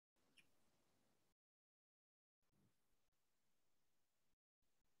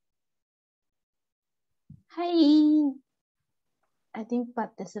Hi. I think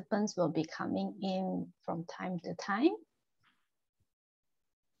participants will be coming in from time to time.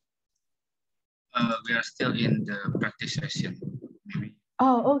 We are still in the practice session, maybe.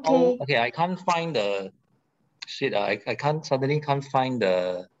 Oh, okay. Oh, okay, I can't find the shit. I suddenly can't find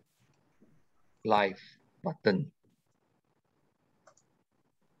the live button.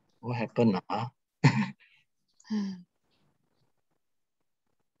 What happened?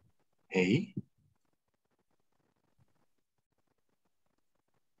 Hey.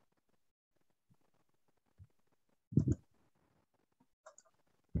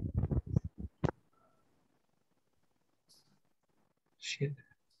 Shit.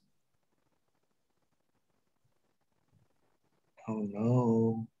 Oh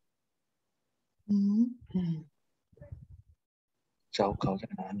no. 糟糕在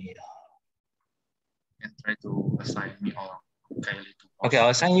哪里了? And try to assign me or Kylie to post. Okay, I'll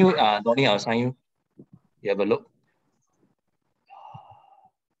assign you. Donnie, I'll assign you. You have a look.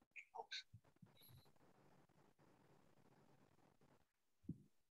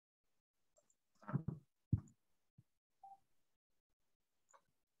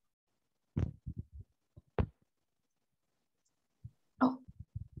 Oh.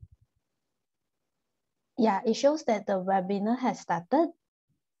 Yeah, it shows that the webinar has started.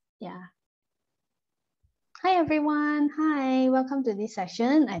 Yeah. Hi, everyone. Hi, welcome to this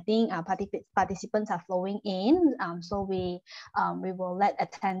session. I think our participants are flowing in. So we will let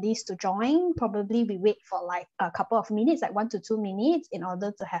attendees to join. Probably we wait for like a couple of minutes, like 1 to 2 minutes, in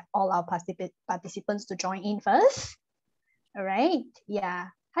order to have all our participants to join in first. All right. Yeah.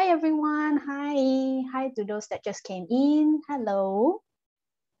 Hi, everyone. Hi. Hi to those that just came in. Hello.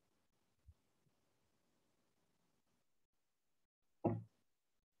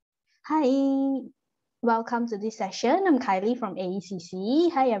 Hi. Welcome to this session. I'm Kylie from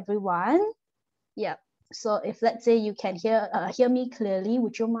AECC. Hi, everyone. Yeah. So if let's say you can hear me clearly,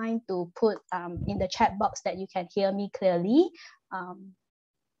 would you mind to put in the chat box that you can hear me clearly?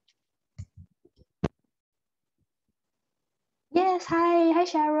 Yes. Hi,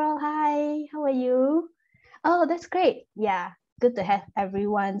 Cheryl. Hi. How are you? Oh, that's great. Yeah. Good to have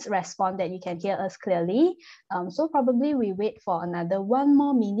everyone's response that you can hear us clearly. So probably we wait for another 1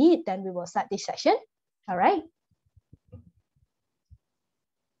 more minute, then we will start this session. All right.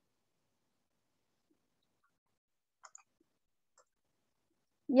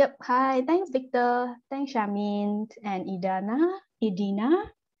 Yep. Hi. Thanks, Victor. Thanks, Shamin and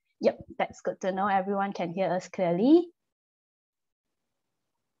Idina. Yep. That's good to know. Everyone can hear us clearly.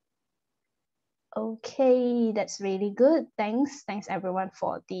 Okay. That's really good. Thanks. Thanks, everyone,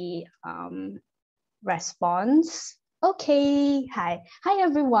 for the response. Okay, hi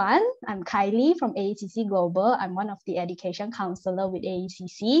everyone. I'm Kylie from AECC Global. I'm one of the education counselor with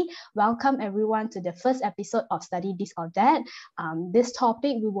AECC. Welcome everyone to the first episode of Study This or That. This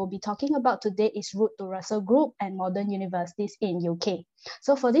topic we will be talking about today is Route to Russell Group and Modern Universities in UK.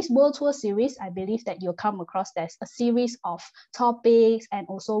 So for this World Tour series, I believe that you'll come across there's a series of topics and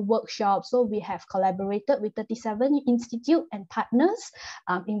also workshops. So we have collaborated with 37 institute and partners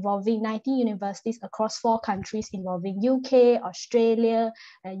involving 90 universities across 4 countries involving UK, Australia,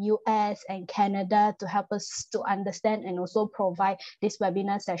 US, and Canada to help us to understand and also provide this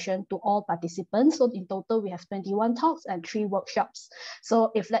webinar session to all participants. So in total, we have 21 talks and 3 workshops.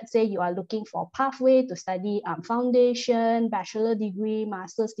 So if let's say you are looking for a pathway to study foundation, bachelor degree,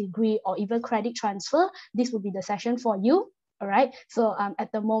 master's degree, or even credit transfer, this will be the session for you. All right. So at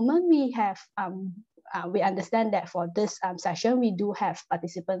the moment, we have we understand that for this session, we do have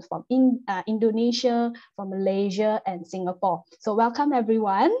participants from Indonesia, from Malaysia, and Singapore. So welcome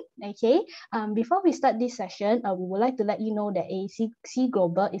everyone. Okay. Before we start this session, we would like to let you know that AECC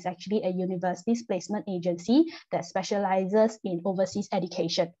Global is actually a universities placement agency that specializes in overseas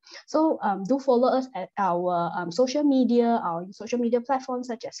education. So do follow us at our social media platforms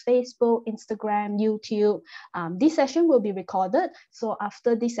such as Facebook, Instagram, YouTube. This session will be recorded. So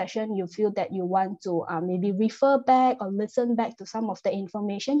after this session, you feel that you want to maybe refer back or listen back to some of the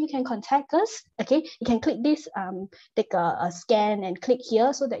information, you can contact us. Okay, you can click this, take a scan and click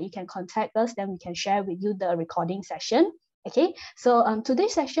here so that you can contact us. Then we can share with you the recording session. Okay, so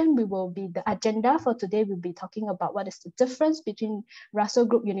today's session, the agenda for today will be talking about what is the difference between Russell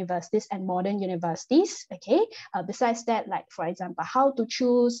Group universities and modern universities. Okay, besides that, like for example, how to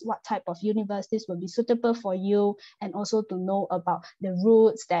choose what type of universities will be suitable for you, and also to know about the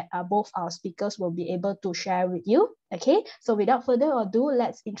routes that both our speakers will be able to share with you. Okay, so without further ado,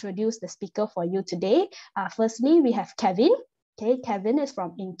 let's introduce the speaker for you today. Firstly, we have Kevin. Okay, Kevin is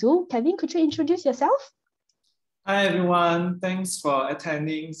from Intu. Kevin, could you introduce yourself? Hi everyone, thanks for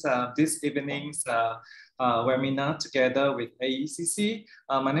attending this evening's webinar together with AECC.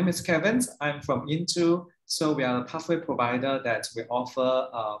 My name is Kevin. I'm from Into. So we are a pathway provider that we offer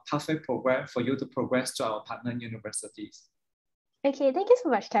a pathway program for you to progress to our partner universities. Okay, thank you so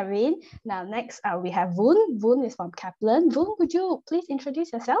much, Kevin. Now, next we have Voon. Voon is from Kaplan. Voon, could you please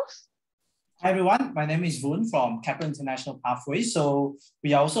introduce yourself? Hi everyone, my name is Voon from Kaplan International Pathway. So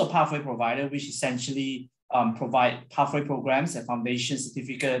we are also a pathway provider, which essentially provide pathway programs and foundation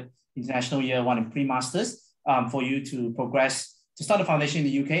certificate, international year 1 and pre-masters for you to progress, to start a foundation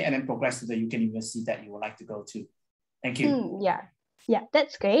in the UK and then progress to the UK university that you would like to go to. Thank you. Yeah,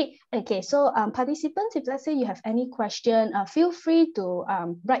 that's great. Okay, so participants, if let's say you have any question, feel free to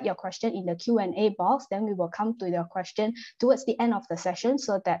write your question in the Q&A box. Then we will come to your question towards the end of the session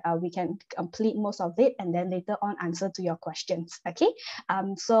so that we can complete most of it and then later on answer to your questions. Okay,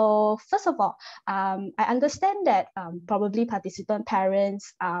 so first of all, I understand that probably participant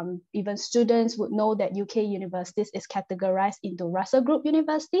parents, even students would know that UK universities is categorized into Russell Group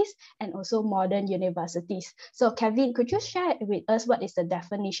universities and also modern universities. So Kevin, could you share with us what is the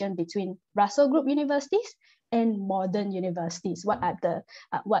definition between Russell Group universities and modern universities? What are the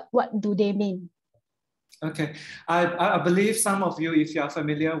what do they mean? Okay, I believe some of you, if you are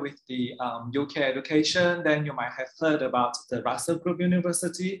familiar with the UK education, then you might have heard about the Russell Group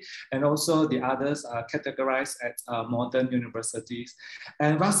University, and also the others are categorized as modern universities.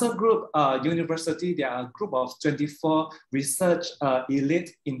 And Russell Group University, they are a group of 24 research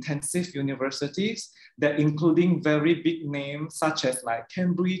elite intensive universities that including very big names such as like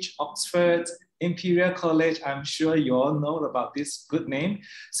Cambridge, Oxford, Imperial College. I'm sure you all know about this good name.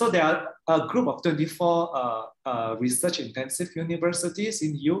 So there are a group of 24 research intensive universities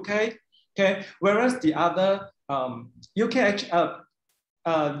in the UK. Okay, whereas the other UK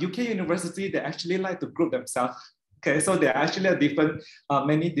university, they actually like to group themselves. Okay, so there are actually a different,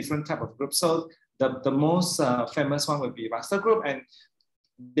 many different type of groups. So the most famous one would be Russell Group, and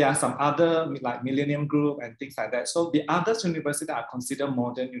there are some other like Millennium Group and things like that. So the other universities are considered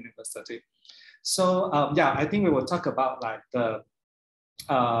modern university. So yeah, I think we will talk about like the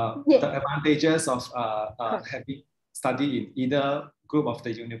advantages of having study in either group of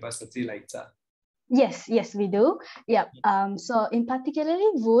the university later. Yes, we do. Yeah. So in particularly,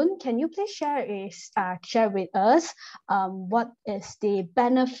 Voon, can you please share with us what is the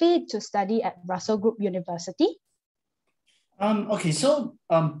benefit to study at Russell Group University? Okay, so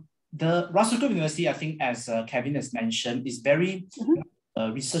the Russell Group University, I think as Kevin has mentioned, is very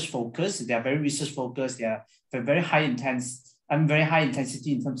research focused. They are very research focused. They are very high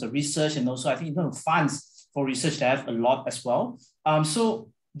intensity in terms of research, and also I think in terms of funds for research, they have a lot as well. So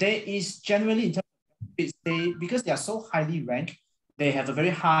there is generally in terms of because they are so highly ranked, they have a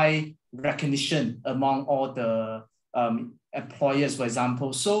very high recognition among all the employers, for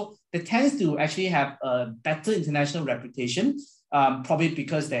example. So they tend to actually have a better international reputation, probably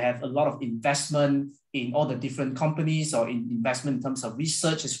because they have a lot of investment in all the different companies or in investment in terms of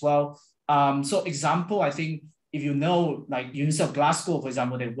research as well. So example, I think if you know, like University of Glasgow, for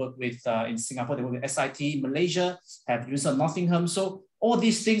example, they work with, in Singapore, they work with SIT, Malaysia, have University of Nottingham. So all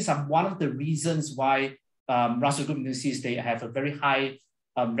these things are one of the reasons why Russell Group universities, they have a very high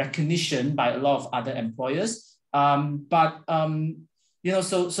recognition by a lot of other employers. You know,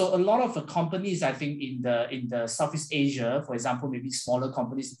 so a lot of the companies, I think in the Southeast Asia, for example, maybe smaller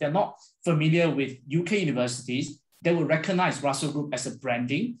companies, if they're not familiar with UK universities, they will recognize Russell Group as a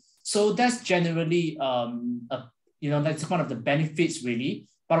branding. So that's generally, you know, that's one of the benefits really.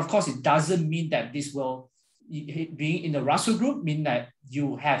 But of course, it doesn't mean that this will, being in the Russell Group, mean that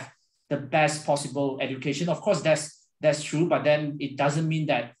you have the best possible education. Of course, that's true, but then it doesn't mean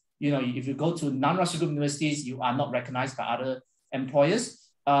that, you know, if you go to non-Russell Group universities, you are not recognized by other employers.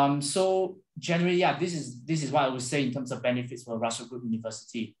 So generally, yeah, this is what I would say in terms of benefits for Russell Group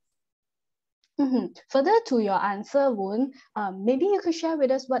University. Further to your answer, Woon, maybe you could share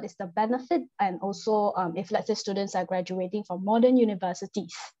with us what is the benefit and also if let's say students are graduating from modern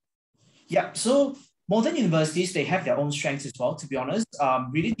universities. Yeah, so modern universities, they have their own strengths as well, to be honest.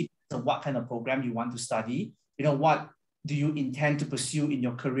 Really depends on what kind of program you want to study. You know, what do you intend to pursue in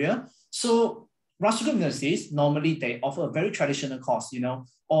your career? So Russell Group universities, normally they offer a very traditional course, you know,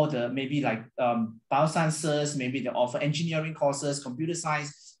 or the maybe like biosciences, maybe they offer engineering courses, computer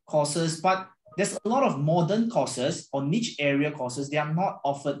science courses, but there's a lot of modern courses or niche area courses. They are not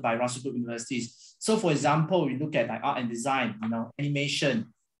offered by Russell Group universities. So for example, we look at like art and design, you know,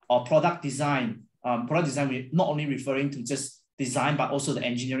 animation or product design. Product design, we're not only referring to just design, but also the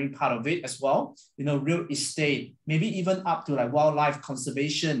engineering part of it as well. You know, real estate, maybe even up to like wildlife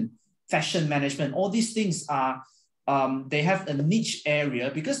conservation, fashion management. All these things are they have a niche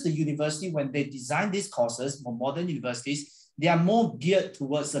area because the university, when they design these courses for modern universities, they are more geared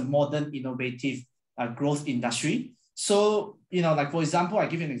towards a modern, innovative growth industry. So, like for example, I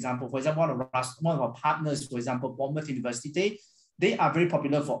give you an example. For example, one of our partners, for example, Bournemouth University, they are very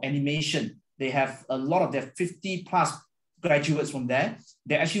popular for animation. They have a lot of their 50 plus graduates from there.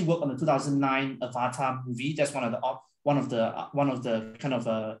 They actually work on the 2009 Avatar movie. That's one of the kind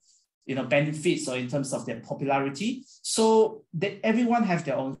of benefits or in terms of their popularity. So everyone have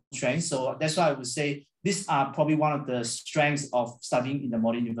their own strengths. So that's why I would say these are probably one of the strengths of studying in the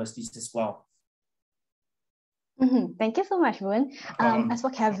modern universities as well. Thank you so much, Boon. As for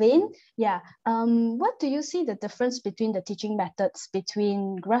Kevin, what do you see the difference between the teaching methods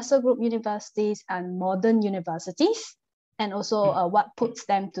between Russell Group universities and modern universities? And also what puts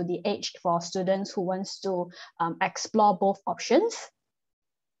them to the edge for students who wants to explore both options?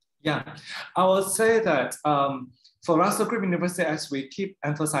 Yeah, I would say that for Russell Group University, as we keep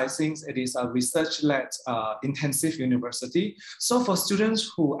emphasizing, it is a research-led intensive university. So for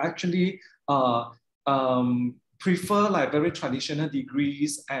students who actually prefer like very traditional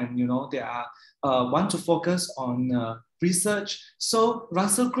degrees and they are want to focus on research. So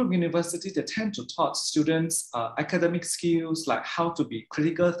Russell Group University, they tend to taught students academic skills like how to be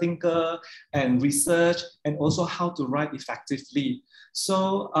critical thinker and research, and also how to write effectively.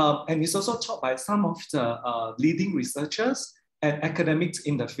 So, and it's also taught by some of the leading researchers and academics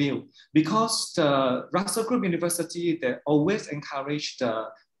in the field, because the Russell Group University, they always encourage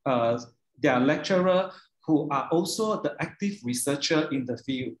their lecturer who are also the active researcher in the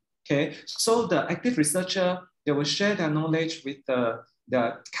field. Okay, so the active researcher, they will share their knowledge with the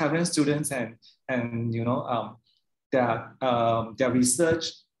current students and their research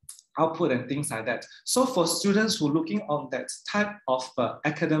output and things like that. So for students who are looking on that type of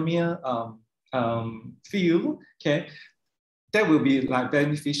academia field, okay, that will be like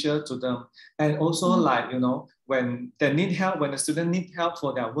beneficial to them. And also like, when they need help, when a student need help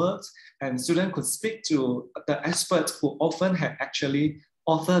for their works, and student could speak to the experts who often have actually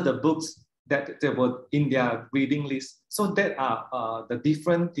authored the books that they were in their reading list. So that are the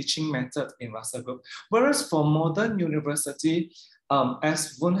different teaching methods in Russell Group. Whereas for modern university,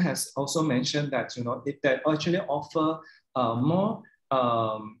 as Vun has also mentioned that, they actually offer more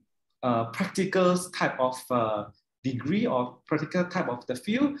practical type of degree or practical type of the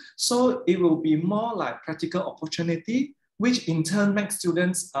field. So it will be more like practical opportunity, which in turn makes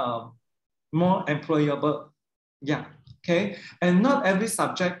students more employable. Yeah, okay. And not every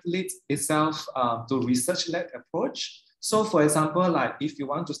subject leads itself to research-led approach. So for example, like if you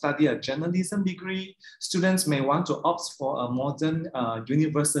want to study a journalism degree, students may want to opt for a modern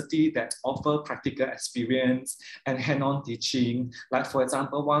university that offer practical experience and hand-on teaching. Like for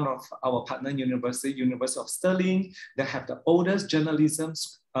example, one of our partner university, University of Stirling, they have the oldest journalism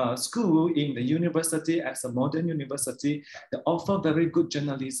school in the university as a modern university. They offer very good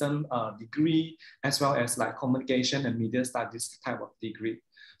journalism degree, as well as like communication and media studies type of degree.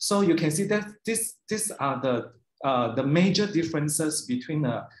 So you can see that these are the major differences between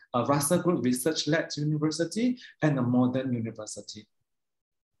a Russell Group research-led university and a modern university.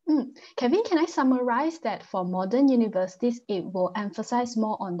 Kevin, can I summarize that for modern universities, it will emphasize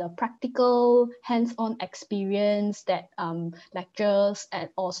more on the practical, hands-on experience that lecturers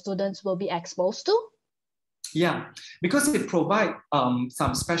or students will be exposed to? Yeah, because it provides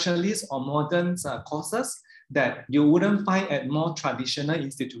some specialist or modern courses that you wouldn't find at more traditional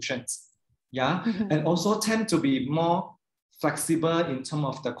institutions. Yeah, and also tend to be more flexible in terms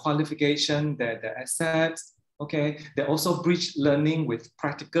of the qualification, the assets. Okay, they also bridge learning with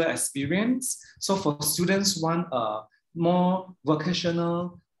practical experience. So for students want a more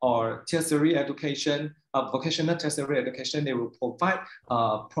vocational or tertiary education, vocational tertiary education, they will provide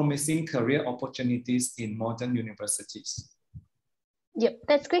promising career opportunities in modern universities. Yep,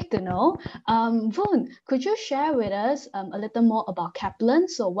 that's great to know. Vun, could you share with us a little more about Kaplan?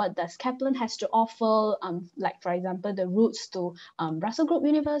 So what does Kaplan has to offer, like for example, the routes to Russell Group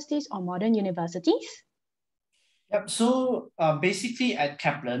universities or modern universities? Yep. So basically at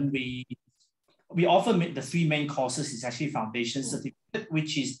Kaplan, we offer the three main courses. It's actually foundation certificate,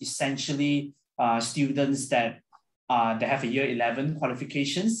 which is essentially students that they have a year 11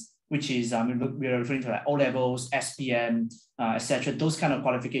 qualifications, which is we're referring to like O levels, SPM, etc. Those kind of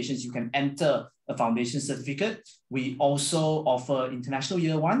qualifications, you can enter a foundation certificate. We also offer international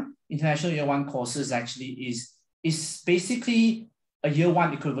year one. International year one courses actually is basically a year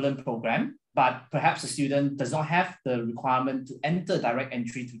one equivalent program, but perhaps the student does not have the requirement to enter direct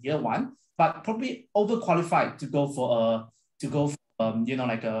entry to year one, but probably overqualified to go for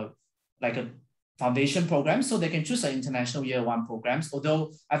like a foundation program, so they can choose an international year one programs,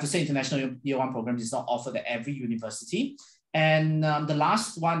 although I have to say international year one programs is not offered at every university. And the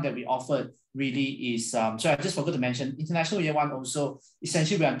last one that we offered really is, so I just forgot to mention, international year one also,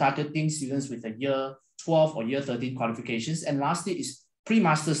 essentially we are targeting students with a year 12 or year 13 qualifications. And lastly is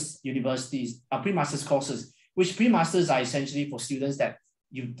pre-masters universities, pre-masters courses, which pre-masters are essentially for students that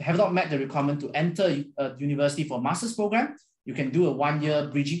you have not met the requirement to enter a university for master's program. You can do a 1 year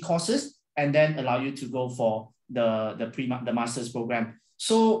bridging courses and then allow you to go for the master's program.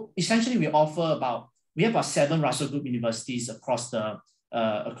 So essentially we have about 7 Russell Group universities across the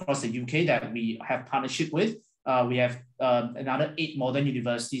UK that we have partnership with. We have another 8 modern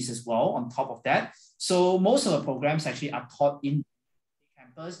universities as well on top of that. So most of the programs actually are taught in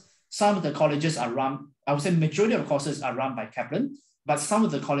campus. Some of the colleges are run, I would say majority of the courses are run by Kaplan, but some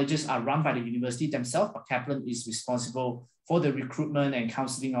of the colleges are run by the university themselves, but Kaplan is responsible for the recruitment and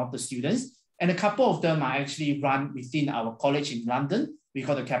counseling of the students. And a couple of them are actually run within our college in London. We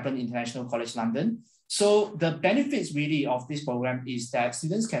call the Kaplan International College London. So the benefits really of this program is that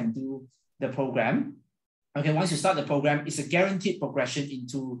students can do the program. Okay, once you start the program, it's a guaranteed progression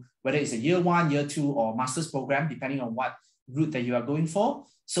into whether it's a year 1, year 2, or master's program, depending on what route that you are going for.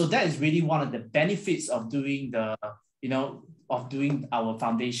 So that is really one of the benefits of doing doing our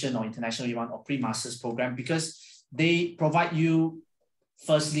foundation or international year 1 or pre-master's program, because they provide you,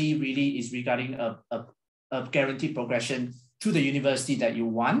 firstly, really is regarding a guaranteed progression to the university that you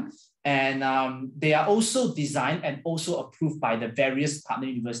want. And they are also designed and also approved by the various partner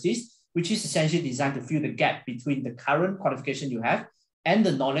universities, which is essentially designed to fill the gap between the current qualification you have and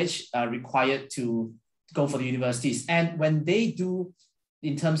the knowledge required to go for the universities. And when they do,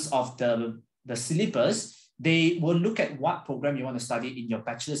 in terms of the syllabus, they will look at what program you want to study in your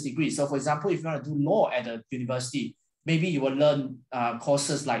bachelor's degree. So for example, if you want to do law at a university, maybe you will learn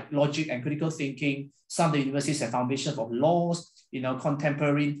courses like logic and critical thinking. Some of the universities have foundations of laws,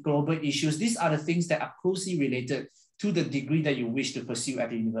 contemporary global issues. These are the things that are closely related to the degree that you wish to pursue at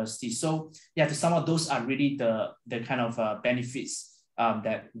the university. So yeah, to some of those are really the kind of benefits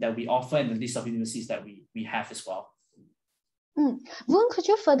that we offer and the list of universities that we have as well. Woon, could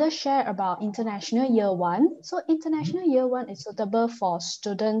you further share about International Year 1? So International Year 1 is suitable for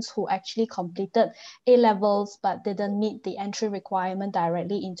students who actually completed A-levels but didn't meet the entry requirement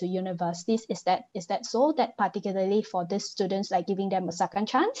directly into universities. Is that so? That particularly for these students, like giving them a second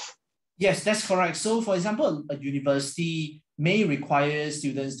chance? Yes, that's correct. So for example, a university may require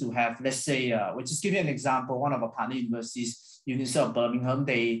students to have, let's say, we'll just give you an example, one of our partner universities, University of Birmingham,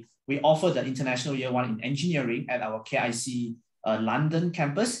 we offer the International Year 1 in engineering at our KIC London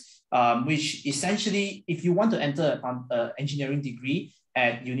campus, which essentially, if you want to enter an engineering degree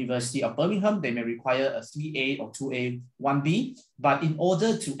at University of Birmingham, they may require a 3A or 2A, 1B. But in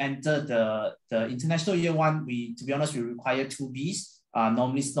order to enter the International Year 1, to be honest, we require 2Bs,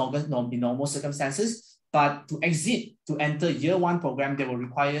 normally in normal circumstances. But to enter Year 1 program, they will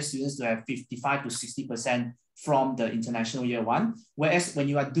require students to have 55 to 60% from the International Year 1. Whereas when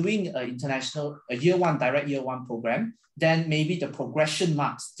you are doing a Year 1, direct Year 1 program, then maybe the progression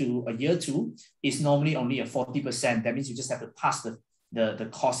marks to a Year 2 is normally only a 40%. That means you just have to pass the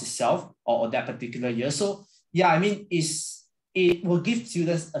course itself or that particular year. So yeah, I mean, it will give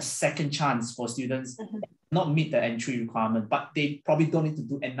students a second chance for students not meet the entry requirement, but they probably don't need to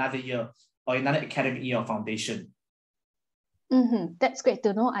do another year or another academic year of foundation. That's great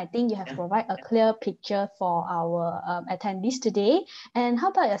to know. I think you have provided a clear picture for our attendees today. And how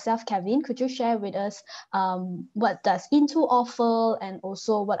about yourself, Kevin? Could you share with us what does Into offer, and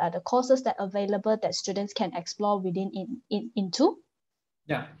also what are the courses that are available that students can explore within Into?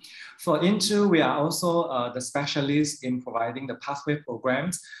 Yeah, for Into, we are also the specialists in providing the pathway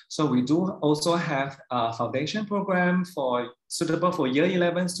programs. So we do also have a foundation program suitable for Year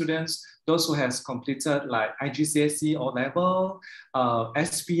 11 students, those who has completed like IGCSE or level,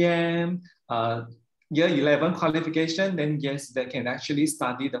 SPM, Year 11 qualification, then yes, they can actually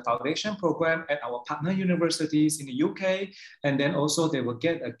study the foundation program at our partner universities in the UK. And then also they will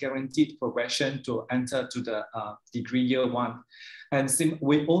get a guaranteed progression to enter to the degree Year 1. And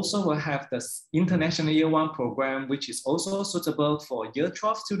we also will have the International Year 1 program, which is also suitable for Year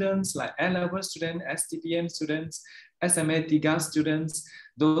 12 students, like A-level students, STPM students, SMA DIGA students,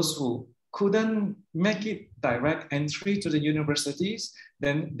 those who couldn't make it direct entry to the universities,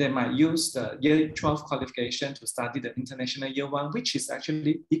 then they might use the Year 12 qualification to study the International Year 1, which is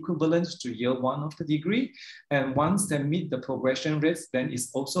actually equivalent to Year 1 of the degree. And once they meet the progression rates, then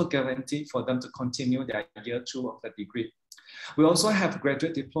it's also guaranteed for them to continue their Year 2 of the degree. We also have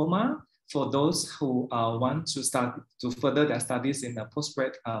graduate diploma for those who want to further their studies in a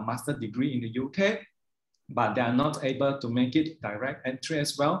postgrad master degree in the UK, but they are not able to make it direct entry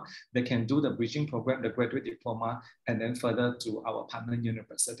as well, they can do the bridging program, the graduate diploma, and then further to our partner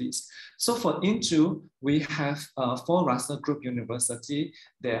universities. So for INTU, we have 4 Russell Group University.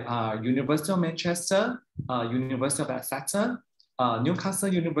 There are University of Manchester, University of Exeter,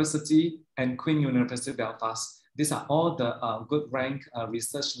 Newcastle University, and Queen University Belfast. These are all the good rank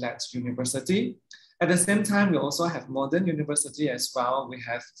research-led university. At the same time, we also have modern university as well. We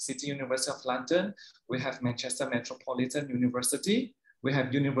have City University of London, we have Manchester Metropolitan University, we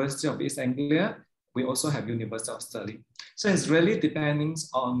have University of East Anglia, we also have University of Stirling. So it's really depending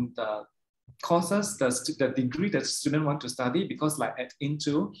on the courses, the degree that the student want to study, because like at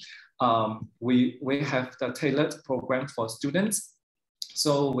INTU, we have the tailored program for students.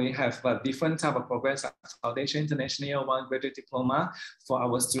 So we have different type of programs like Foundation, International Year 1, Graduate Diploma for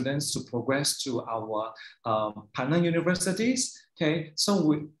our students to progress to our partner universities. Okay,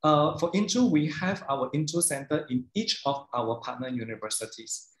 so for INTU, we have our INTU Center in each of our partner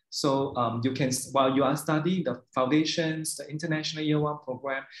universities. So you can, while you are studying the foundations, the International Year 1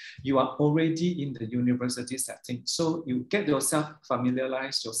 program, you are already in the university setting. So you get yourself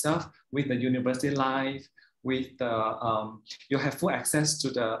familiarized yourself with the university life, with the, you have full access to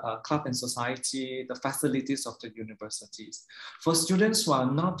the club and society, the facilities of the universities. For students who are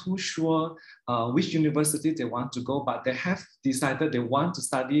not too sure which university they want to go, but they have decided they want to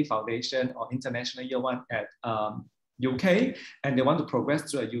study foundation or International Year 1 at UK, and they want to progress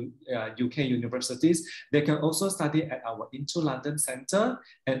to UK universities, they can also study at our INTU London Centre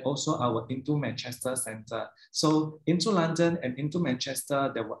and also our INTU Manchester Centre. So INTU London and INTU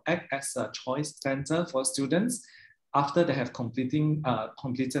Manchester, they will act as a choice centre for students. After they have completed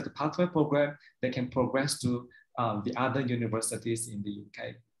the pathway program, they can progress to the other universities in the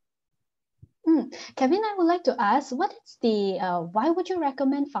UK. Kevin, I would like to ask, what is the, why would you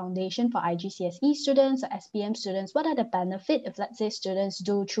recommend foundation for IGCSE students or SPM students? What are the benefits if, let's say, students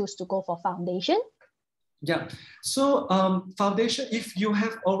do choose to go for foundation? Yeah, so foundation, if you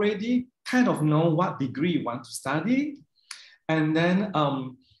have already kind of know what degree you want to study, and then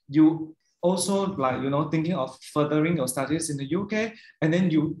you also like, thinking of furthering your studies in the UK, and then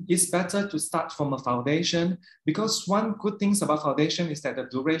it's better to start from a foundation, because one good thing about foundation is that the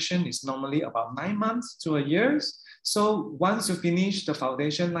duration is normally about 9 months to a year. So once you finish the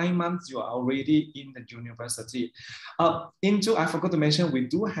foundation, 9 months, you are already in the university. I forgot to mention, we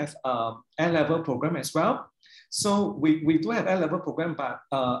do have A-level program as well. So we do have A-level program, but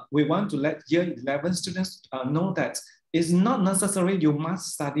we want to let year 11 students know that it's not necessary you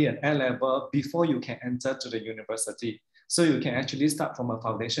must study an A-level before you can enter to the university. So you can actually start from a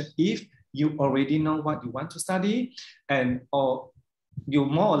foundation if you already know what you want to study, and or you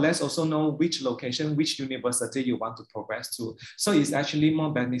more or less also know which location, which university you want to progress to. So it's actually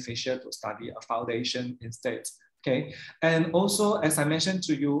more beneficial to study a foundation instead. Okay, and also as I mentioned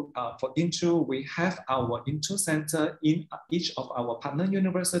to you, for INTU, we have our INTU Center in each of our partner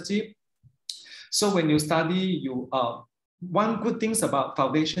university. So when you study, one good thing about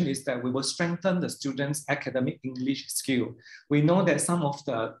foundation is that we will strengthen the students' academic English skill. We know that some of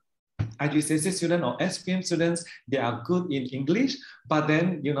the IGCSE students or SPM students, they are good in English, but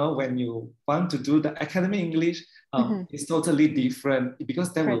then, when you want to do the academic English, it's totally different,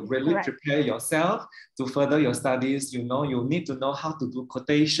 because they will really prepare yourself to further your studies. You need to know how to do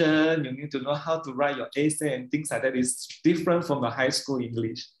quotation, you need to know how to write your essay and things like that. It's different from the high school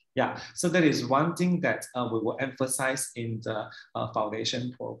English. Yeah, so that is one thing that we will emphasize in the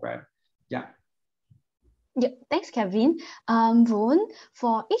foundation program. Yeah. Yeah, thanks, Kevin. Voon,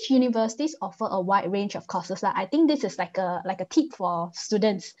 for each universities offer a wide range of courses. I think this is like a tip for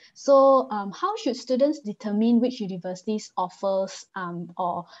students. So how should students determine which universities offers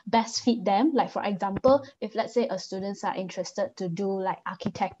or best fit them? Like, for example, if let's say a students are interested to do like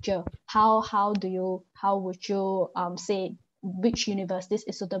architecture, how would you say which universities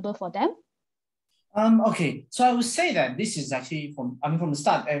is suitable for them? Okay, so I would say that this is actually from the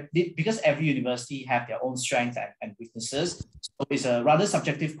start, because every university have their own strengths and weaknesses. So it's a rather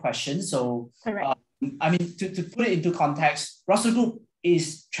subjective question. So to put it into context, Russell Group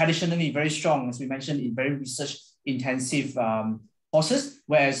is traditionally very strong, as we mentioned, in very research intensive courses,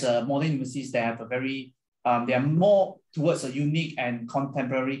 whereas modern universities, they have a very they are more towards a unique and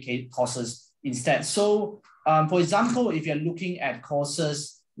contemporary courses instead. So for example, if you're looking at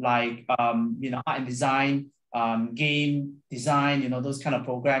courses like art and design, game design, those kind of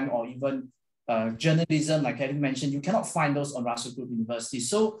program, or even journalism, like Kevin mentioned, you cannot find those on Russell Group University.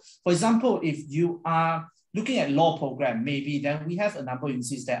 So, for example, if you are looking at law program, maybe then we have a number of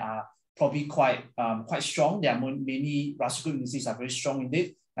universities that are probably quite strong. There are many Russell Group universities are very strong in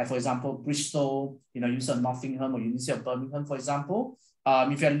it. Like for example, Bristol, University of Nottingham or University of Birmingham, for example.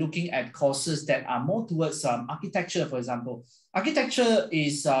 If you're looking at courses that are more towards architecture, for example, architecture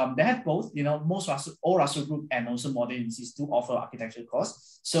is, they have both, all Russell Group and also modern universities do offer architecture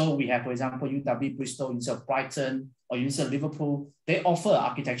course. So we have, for example, UW Bristol, University of Brighton, or University of Liverpool. They offer an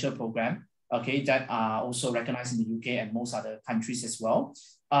architecture program, okay, that are also recognized in the UK and most other countries as well.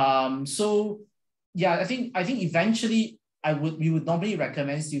 So yeah, I think eventually we would normally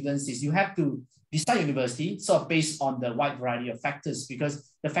recommend students is you have to decide university sort of based on the wide variety of factors,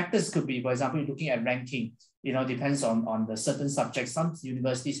 because the factors could be, for example, looking at ranking, depends on the certain subjects. Some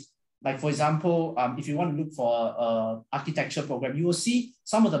universities, like for example, if you want to look for an architecture program, you will see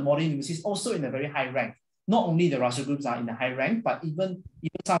some of the modern universities also in a very high rank. Not only the Russell Groups are in the high rank, but even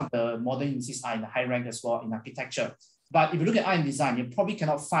some of the modern universities are in the high rank as well in architecture. But if you look at art and design, you probably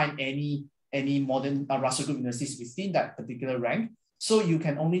cannot find any modern Russell Group universities within that particular rank. So you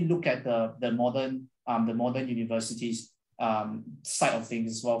can only look at the modern universities side of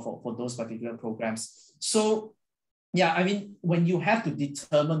things as well for those particular programs. So yeah, I mean, when you have to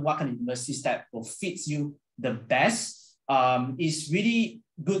determine what kind of universities that will fit you the best, it's really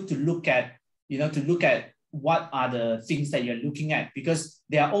good to look at what are the things that you're looking at, because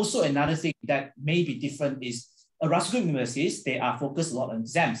there are also another thing that may be different is Russell Group universities, they are focused a lot on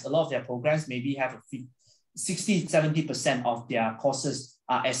exams. A lot of their programs maybe have 60-70% of their courses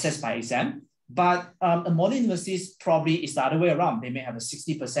are assessed by exam. But a modern universities probably is the other way around. They may have a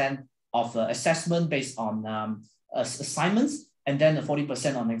 60% of assessment based on assignments, and then a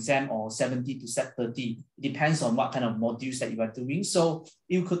 40% on exam, or 70 to 30. It depends on what kind of modules that you are doing. So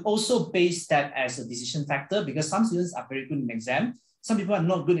you could also base that as a decision factor, because some students are very good in exam. Some people are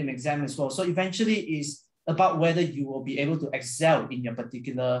not good in exam as well. So eventually is about whether you will be able to excel in your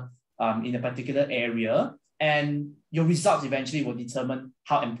particular area, and your results eventually will determine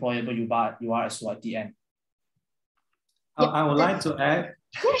how employable you are as well at the end. I would like to add.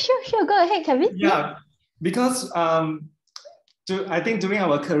 Yeah, sure. Go ahead, Kevin. Yeah, because I think during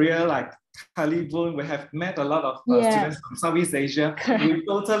our career, like Kylie Boone, we have met a lot of students from Southeast Asia. We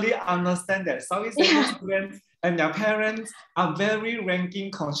totally understand that Southeast Asian students and their parents are very ranking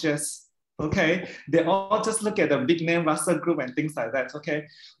conscious. Okay, they all just look at the big name Russell Group and things like that. Okay,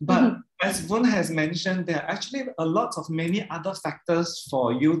 but as Boone has mentioned, there are actually a lot of many other factors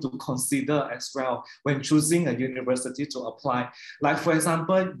for you to consider as well when choosing a university to apply. Like for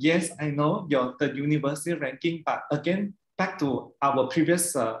example, yes, I know the university ranking, but again, back to our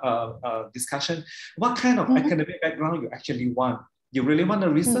previous discussion, what kind of academic background you actually want? You really want a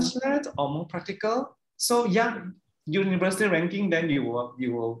research-led or more practical? So yeah, university ranking, then you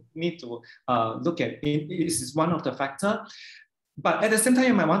will need to look at it. This is one of the factors. But at the same time,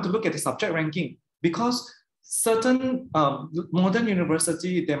 you might want to look at the subject ranking, because certain modern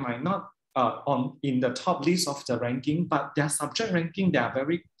university, they might not in the top list of the ranking, but their subject ranking, they are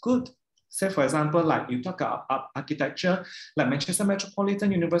very good. Say for example, like you talk about architecture, like Manchester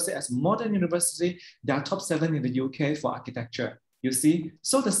Metropolitan University as a modern university, they are top 7 in the UK for architecture. You see,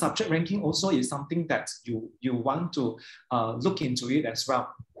 so the subject ranking also is something that you want to look into it as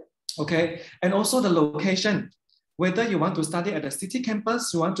well. Okay, and also the location, whether you want to study at the city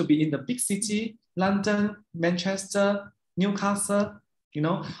campus, you want to be in the big city, London, Manchester, Newcastle,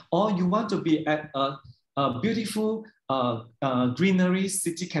 or you want to be at a beautiful greenery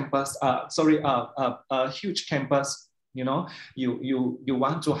city campus, a huge campus, you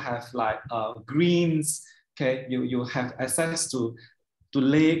want to have like greens. Okay, you have access to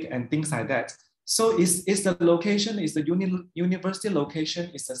lake and things like that. So is the location, is the university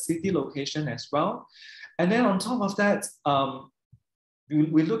location, is the city location as well. And then on top of that,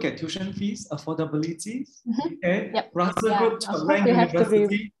 we look at tuition fees, affordability. Okay, Russell Group top-ranked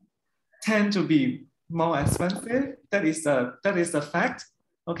university tend to be more expensive. That is the fact.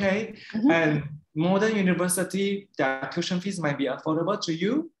 Okay, and modern university, their tuition fees might be affordable to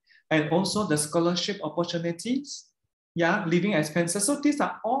you. And also the scholarship opportunities, living expenses. So these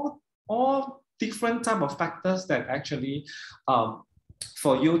are all different type of factors that actually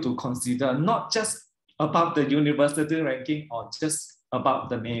for you to consider, not just about the university ranking or just about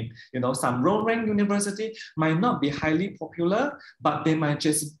the name. Some low-ranked university might not be highly popular, but they might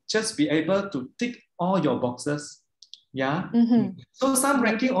just be able to tick all your boxes. So some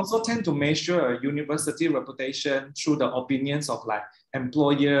ranking also tend to measure a university reputation through the opinions of like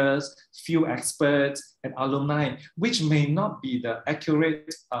employers, few experts, and alumni, which may not be the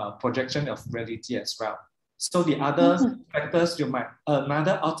accurate projection of reality as well. So the other factors you might,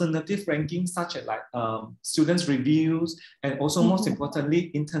 another alternative ranking such as like students' reviews, and also most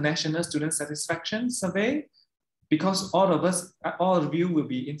importantly, international student satisfaction survey, because all of you will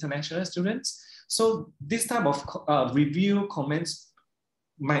be international students. So this type of review comments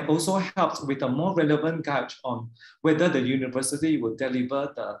might also help with a more relevant guide on whether the university will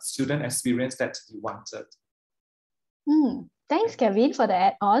deliver the student experience that you wanted. Thanks, Kevin, for the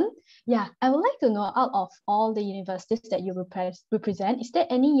add-on. Yeah, I would like to know, out of all the universities that you represent, is there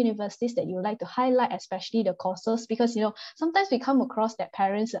any universities that you would like to highlight, especially the courses? Because, you know, sometimes we come across that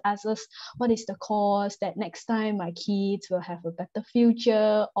parents ask us, what is the course that next time my kids will have a better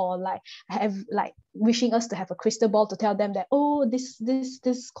future, or like have like wishing us to have a crystal ball to tell them that, oh, this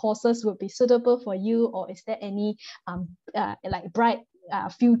courses will be suitable for you, or is there any like bright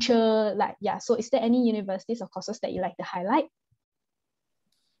future, like, yeah, so is there any universities or courses that you like to highlight?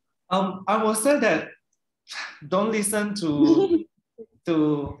 I will say that don't listen to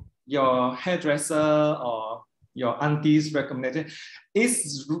your hairdresser or your auntie's recommendation.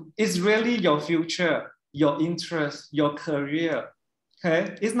 It's really your future, your interest, your career.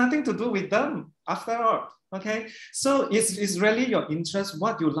 Okay, it's nothing to do with them after all. Okay, so it's really your interest,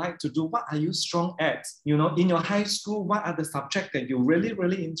 what you like to do, what are you strong at? You know, in your high school, what are the subjects that you're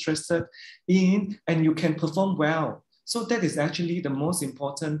really interested in and you can perform well? So that is actually the most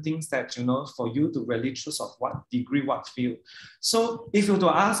important things that, you know, for you to really choose of what degree, what field. So if you were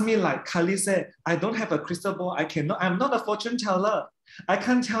to ask me, like Kylie said, I don't have a crystal ball, I'm not a fortune teller. I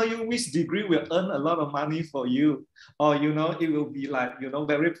can't tell you which degree will earn a lot of money for you, or, you know, it will be like, you know,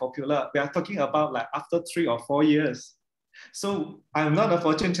 very popular. We are talking about like after 3 or 4 years. So I'm not a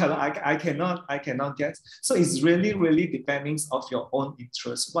fortune teller. I cannot guess. So it's really depending of your own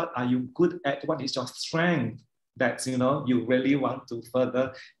interest. What are you good at? What is your strength that, you know, you really want to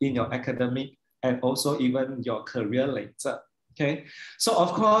further in your academic and also even your career later? Okay. So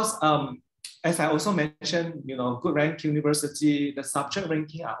of course, as I also mentioned, you know, good rank university, the subject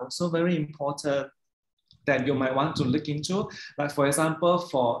ranking are also very important that you might want to look into. Like for example,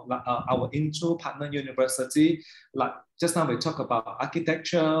 for our INTO partner university, like just now we talk about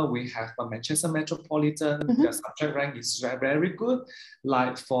architecture, we have a Manchester Metropolitan, the subject rank is very good.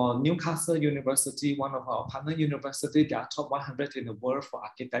 Like for Newcastle University, one of our partner university, they are top 100 in the world for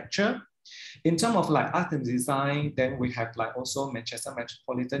architecture. In terms of like art and design, then we have like also Manchester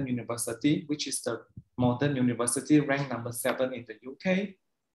Metropolitan University, which is the modern university, ranked number 7 in the UK.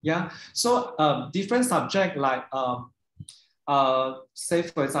 Yeah, so different subject like say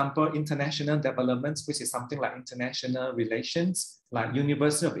for example international developments, which is something like international relations, like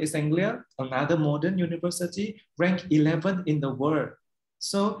University of East Anglia, another modern university, ranked 11 in the world.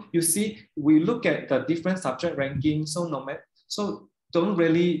 So you see, we look at the different subject ranking. So so don't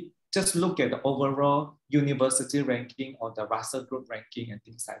really just look at the overall university ranking or the Russell Group ranking and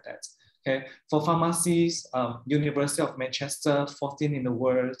things like that. Okay, for pharmacies, University of Manchester, 14 in the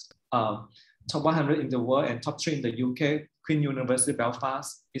world, top 100 in the world, and top 3 in the UK, Queen University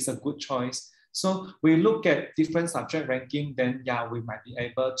Belfast is a good choice. So we look at different subject ranking, then yeah, we might be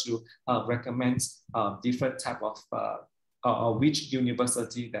able to recommend different type of which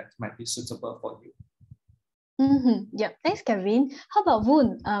university that might be suitable for you. Yeah, thanks, Kevin. How about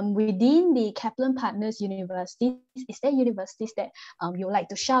Woon? Within the Kaplan Partners universities, is there universities that you like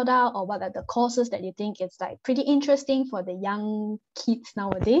to shout out, or what are the courses that you think it's like pretty interesting for the young kids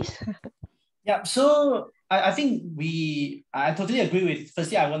nowadays? Yeah, so I think I totally agree with,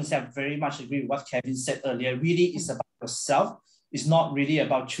 firstly, I want to say I very much agree with what Kevin said earlier. Really, it's about yourself. It's not really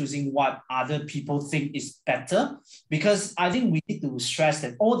about choosing what other people think is better, because I think we need to stress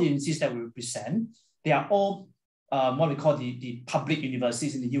that all the universities that we represent, they are all what we call the public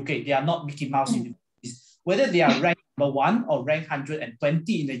universities in the UK. They are not Mickey Mouse universities. Whether they are ranked number 1 or ranked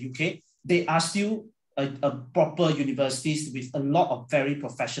 120 in the UK, they are still a proper universities with a lot of very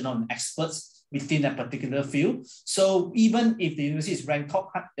professional and experts within a particular field. So even if the university is ranked top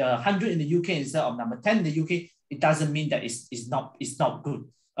 100 in the UK instead of number 10 in the UK, it doesn't mean that it's not good.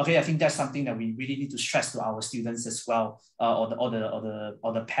 Okay, I think that's something that we really need to stress to our students as well, or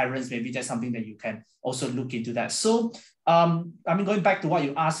the parents. Maybe that's something that you can also look into that. So, I mean, going back to what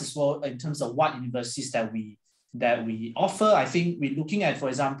you asked as well in terms of what universities that we offer, I think we're looking at, for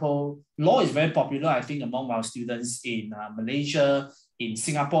example, law is very popular, I think, among our students in Malaysia, in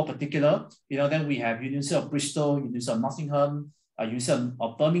Singapore in particular. You know, then we have University of Bristol, University of Nottingham, University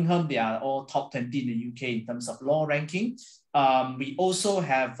of Birmingham. They are all top 20 in the UK in terms of law ranking. We also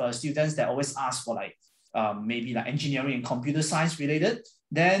have students that always ask for like maybe like engineering and computer science related.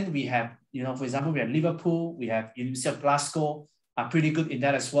 Then we have, you know, for example, we have Liverpool, we have University of Glasgow, are pretty good in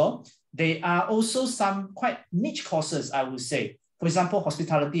that as well. there are also some quite niche courses, I would say. For example,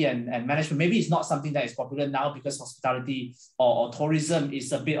 hospitality and management. Maybe it's not something that is popular now because hospitality or tourism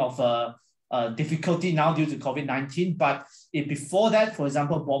is a bit of a difficulty now due to COVID-19. But before that, for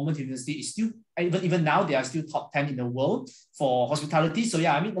example, Bournemouth University is still, even now, they are still top 10 in the world for hospitality. So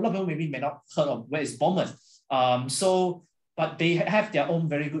yeah, I mean, a lot of people maybe may not heard of where is Bournemouth. But they have their own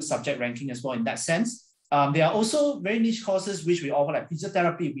very good subject ranking as well in that sense. There are also very niche courses which we offer, like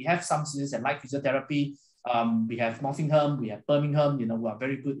physiotherapy. We have some students that like physiotherapy. We have Nottingham, we have Birmingham, who are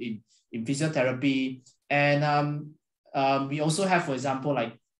very good in physiotherapy. And we also have, for example,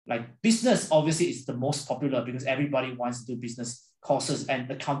 like business obviously is the most popular because everybody wants to do business courses, and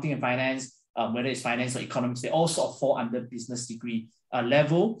accounting and finance, whether it's finance or economics, they all sort of fall under business degree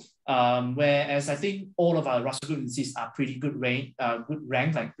level. Whereas I think all of our Russell Group universities are pretty good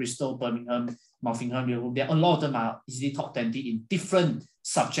rank, like Bristol, Birmingham, Nottingham. A lot of them are easily top 20 in different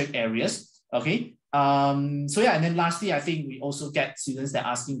subject areas. Okay. So yeah, and then lastly, I think we also get students that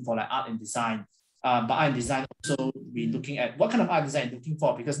are asking for like art and design. But art and design also, we're looking at what kind of art design you're looking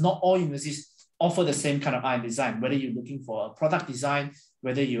for, because not all universities offer the same kind of art and design, whether you're looking for a product design,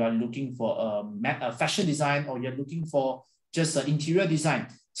 whether you are looking for a fashion design, or you're looking for just an interior design.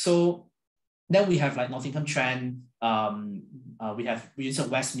 So then we have like Nottingham Trent, we have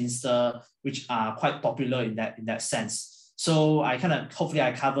Westminster, which are quite popular in that sense. So I hopefully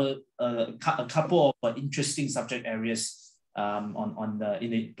I cover a couple of interesting subject areas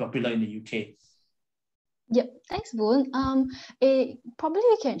popular in the UK. Yep, thanks, Boon. Probably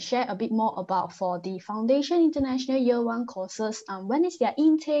you can share a bit more about for the Foundation International Year 1 courses. When is their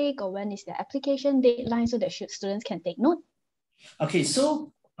intake, or when is their application deadline, so that students can take note? Okay,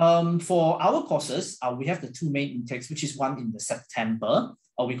 so for our courses, we have the two main intakes, which is one in the September,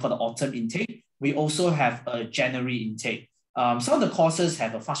 or we call the autumn intake. We also have a January intake. Some of the courses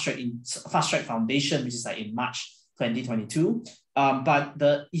have a fast track foundation, which is like in March 2022. But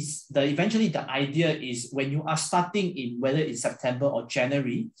eventually the idea is when you are starting in whether it's September or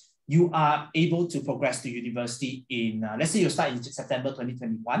January, you are able to progress to university in, let's say you start in September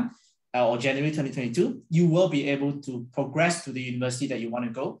 2021 or January 2022, you will be able to progress to the university that you want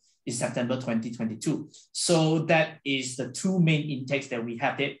to go in September 2022. So that is the two main intakes that we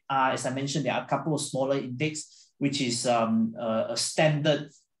have. As I mentioned, there are a couple of smaller intakes, which is a standard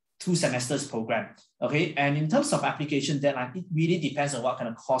 2 semesters program. Okay, and in terms of application deadline, it really depends on what kind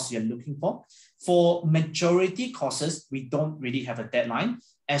of course you're looking for. For majority courses, we don't really have a deadline,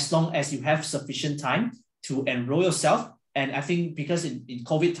 as long as you have sufficient time to enroll yourself. And I think because in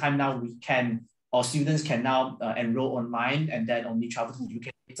COVID time now, students can now enroll online and then only travel to the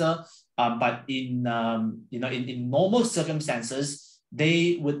UK later. But in normal circumstances,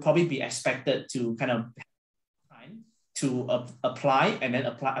 they would probably be expected to kind of to apply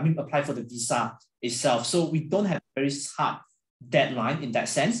for the visa itself. So we don't have a very hard deadline in that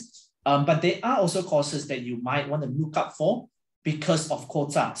sense. But there are also courses that you might want to look up for because of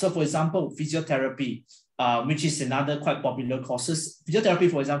quota. So for example, physiotherapy, which is another quite popular courses. Physiotherapy,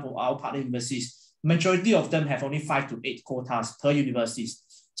 for example, our partner universities, majority of them have only 5 to 8 quotas per universities.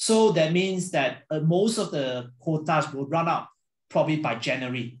 So that means that most of the quotas will run out probably by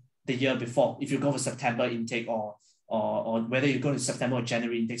January the year before, if you go for September intake or whether you go to September or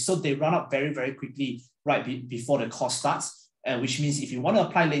January intake. So they run up very, very quickly right before the course starts, which means if you want to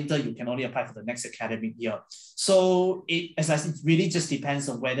apply later, you can only apply for the next academic year. So it really just depends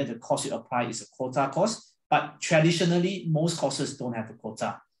on whether the course you apply is a quota course, but traditionally, most courses don't have a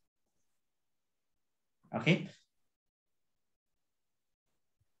quota. Okay.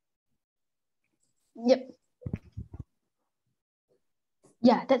 Yep.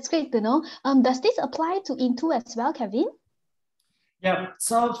 Yeah, that's great to know. Does this apply to Into as well, Kevin? Yeah,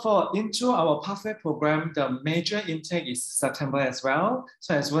 so for Into our pathway program, the major intake is September as well.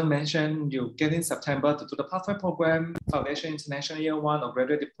 So as one mentioned, you get in September to do the pathway program, Foundation International Year 1 or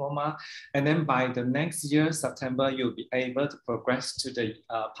graduate diploma. And then by the next year, September, you'll be able to progress to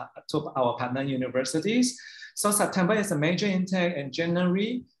our partner universities. So September is a major intake, and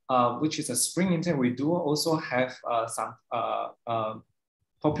January, which is a spring intake, we do also have some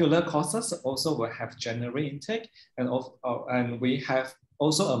popular courses also will have January intake, and we have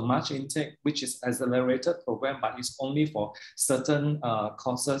also a March intake, which is accelerated program, but it's only for certain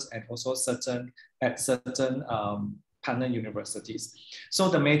courses and also certain partner universities. So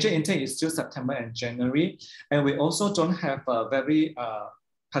the major intake is still September and January, and we also don't have a very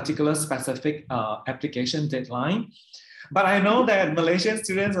particular specific application deadline. But I know that Malaysian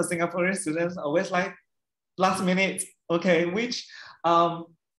students or Singaporean students always like last minute, okay, which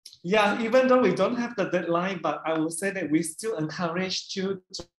Yeah, even though we don't have the deadline, but I will say that we still encourage you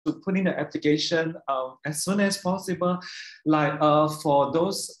to put in the application as soon as possible. Like for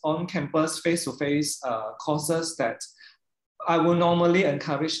those on-campus face-to-face courses that I will normally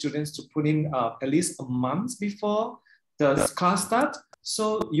encourage students to put in at least a month before the class start.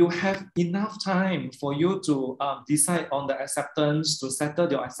 So you have enough time for you to decide on the acceptance, to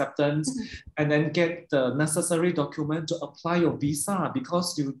settle your acceptance, and then get the necessary document to apply your visa,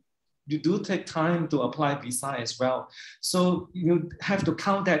 because you do take time to apply visa as well. So you have to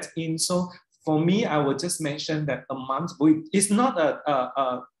count that in. So for me, I would just mention that a month, it's not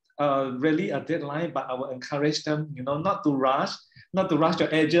really a deadline, but I will encourage them, not to rush your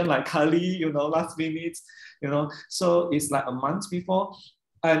agent like Kali, last minute, so it's like a month before.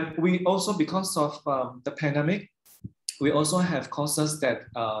 And we also, because of the pandemic, we also have courses that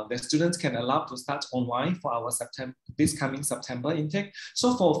the students can allow to start online for our this coming September intake.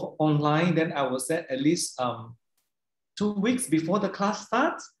 So for online, then I would say at least 2 weeks before the class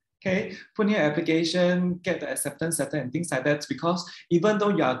starts. Okay, put in your application, get the acceptance letter and things like that. Because even though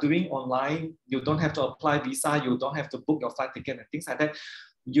you are doing online, you don't have to apply visa, you don't have to book your flight ticket and things like that.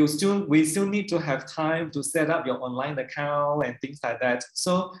 We still need to have time to set up your online account and things like that.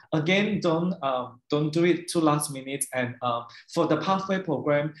 So again, don't do it too last minute. And for the pathway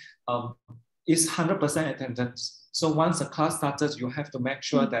program, it's 100% attendance. So once the class started, you have to make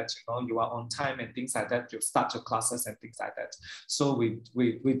sure that you are on time and things like that. You start your classes and things like that. So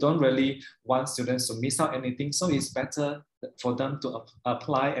we don't really want students to miss out anything. So it's better for them to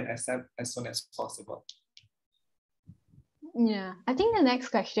apply and accept as soon as possible. Yeah, I think the next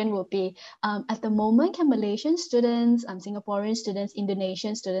question will be, at the moment, can Malaysian students, Singaporean students,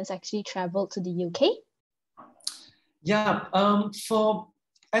 Indonesian students actually travel to the UK? Yeah, for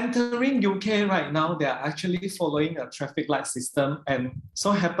entering UK right now, they are actually following a traffic light system, and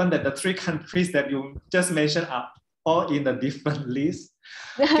so happened that the 3 countries that you just mentioned are all in a different list.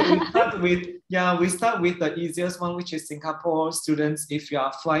 Okay, we start with the easiest one, which is Singapore students. If you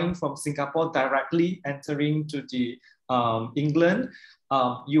are flying from Singapore directly entering to the England,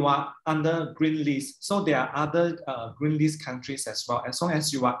 you are under green list. So there are other green list countries as well. As long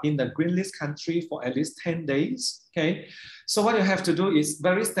as you are in the green list country for at least 10 days, okay? So what you have to do is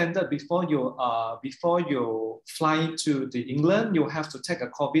very standard. Before you fly to the England, you have to take a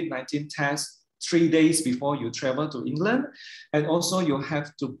COVID-19 test 3 days before you travel to England. And also you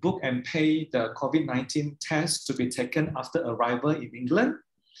have to book and pay the COVID-19 test to be taken after arrival in England.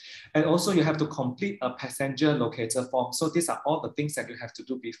 And also you have to complete a passenger locator form. So these are all the things that you have to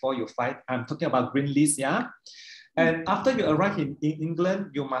do before you fly. I'm talking about green list, yeah? And after you arrive in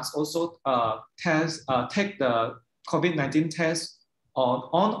England, you must also take the COVID-19 test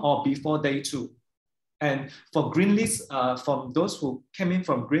on or before day 2. And for green list, from those who came in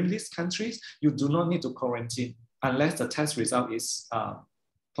from green list countries, you do not need to quarantine unless the test result is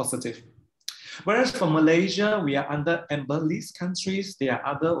positive. Whereas for Malaysia, we are under amber list countries. There are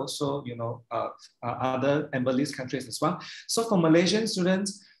other also, other amber list countries as well. So for Malaysian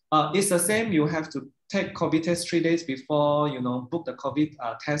students, it's the same. You have to take COVID test 3 days before, book the COVID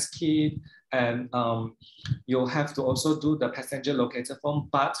test kit, and you have to also do the passenger locator form.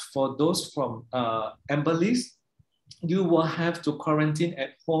 But for those from amber list, you will have to quarantine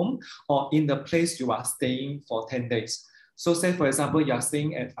at home or in the place you are staying for 10 days. So say, for example, you are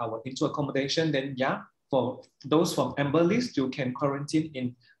staying at our into accommodation, then yeah, for those from amber list, you can quarantine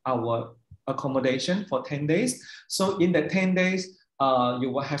in our accommodation for 10 days. So in the 10 days, you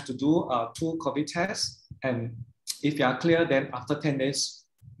will have to do 2 COVID tests. And if you are clear, then after 10 days,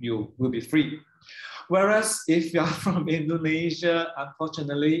 you will be free. Whereas if you are from Indonesia,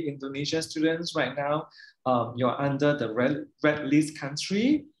 unfortunately, Indonesian students right now, you're under the red list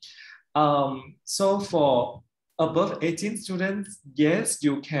country. So for above 18 students, yes,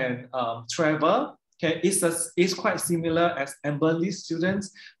 you can travel. Okay, it's quite similar as amber list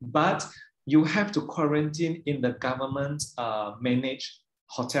students, but you have to quarantine in the government managed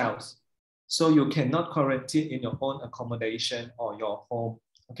hotels. So you cannot quarantine in your own accommodation or your home.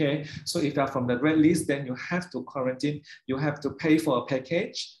 Okay, so if you are from the red list, then you have to quarantine. You have to pay for a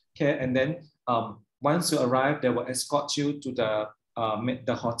package. Okay, and then once you arrive, they will escort you to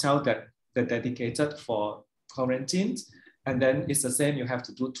the hotel that they're dedicated for quarantine. And then it's the same. You have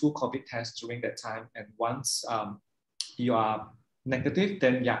to do 2 COVID tests during that time. And once you are negative,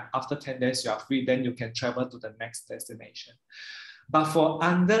 then yeah, after 10 days, you are free. Then you can travel to the next destination. But for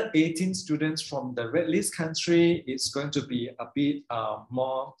under 18 students from the red list country, it's going to be a bit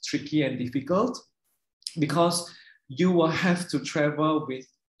more tricky and difficult, because you will have to travel with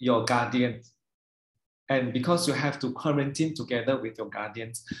your guardian. And because you have to quarantine together with your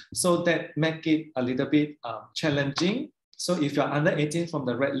guardians, so that make it a little bit challenging. So if you're under 18 from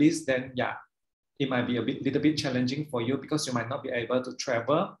the red list, then yeah, it might be little bit challenging for you because you might not be able to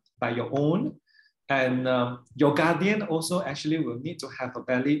travel by your own. And your guardian also actually will need to have a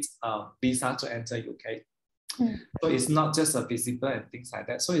valid visa to enter UK. So it's not just a visitor and things like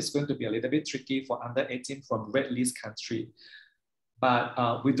that. So it's going to be a little bit tricky for under 18 from red list country.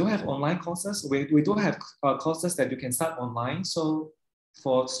 But we do have online courses. We do have courses that you can start online. So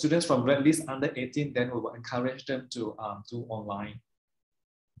for students from red list under 18, then we will encourage them to do online.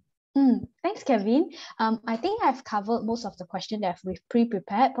 Thanks, Kevin. I think I've covered most of the questions that we've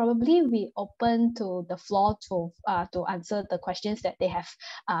pre-prepared. Probably we open to the floor to answer the questions that they have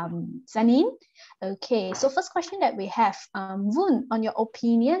sent in. Okay, so first question that we have, Voon, on your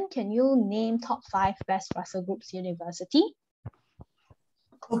opinion, can you name top 5 best Russell Group's university?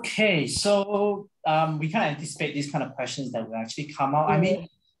 Okay, so we can anticipate these kind of questions that will actually come out. I mean,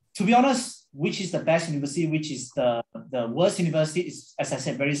 to be honest, which is the best university, which is the worst university is, as I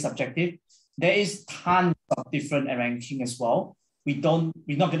said, very subjective. There is tons of different ranking as well. We're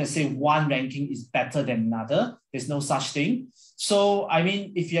not going to say one ranking is better than another. There's no such thing. So, I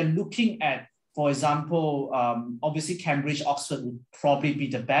mean, if you're looking at, for example, obviously Cambridge, Oxford would probably be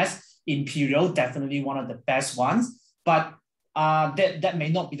the best. Imperial, definitely one of the best ones. But that may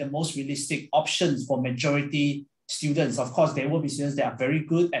not be the most realistic options for majority students. Of course, there will be students that are very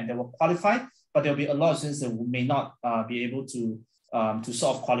good and they will qualify, but there'll be a lot of students that may not be able to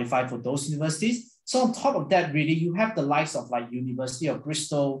sort of qualify for those universities. So on top of that, really, you have the likes of like University of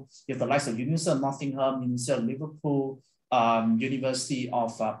Bristol, you have the likes of University of Nottingham, University of Liverpool, University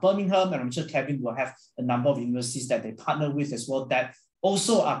of Birmingham, and I'm sure Kevin will have a number of universities that they partner with as well that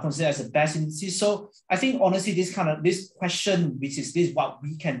also are considered as the best universities. So I think honestly, this question, which is what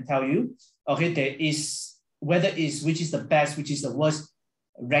we can tell you, okay, there is which is the best, which is the worst.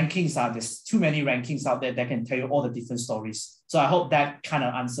 There's too many rankings out there that can tell you all the different stories. So I hope that kind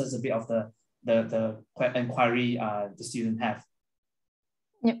of answers a bit of the inquiry the student have.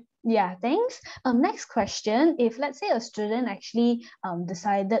 Yep. Yeah, thanks. Next question. If let's say a student actually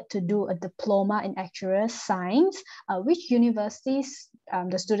decided to do a diploma in actuarial science, which universities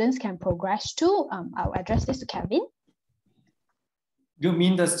the students can progress to? I'll address this to Kevin. You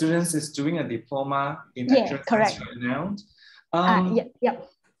mean the students is doing a diploma in actuarial science right now?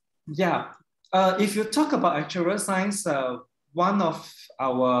 Yeah. If you talk about actuarial science, one of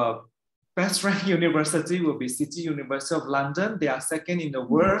our best ranked university will be City University of London. They are second in the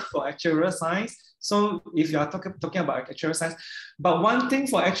world for actuarial science. So if you are talking about actuarial science, but one thing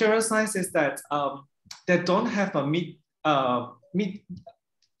for actuarial science is that they don't have a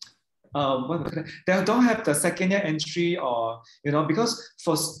they don't have the second year entry, or because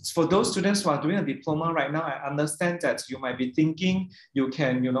for those students who are doing a diploma right now, I understand that you might be thinking you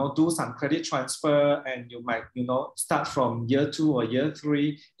can do some credit transfer and you might start from year 2 or year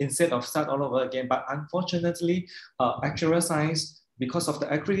 3 instead of start all over again. But unfortunately, actuarial science, because of the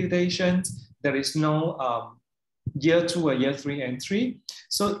accreditation, there is no year 2 or year 3 entry.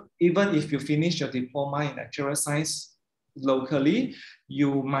 So even if you finish your diploma in actuarial science locally,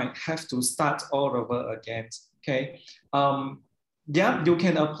 you might have to start all over again. Okay. Yeah, you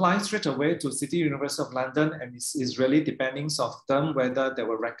can apply straight away to City University of London, and it's really depending of them whether they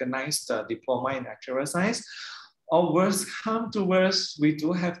will recognize the diploma in actuarial science. Or worse come to worse, we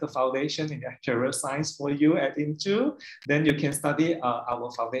do have the foundation in actuarial science for you at INTU. Then you can study our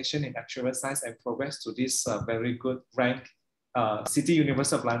foundation in actuarial science and progress to this very good rank, City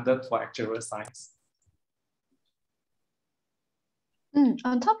University of London for actuarial science.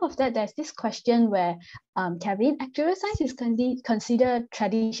 On top of that, there's this question where, Kevin, actuarial science is considered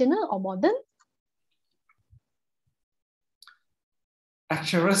traditional or modern?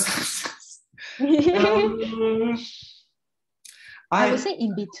 Actuarial science. I would say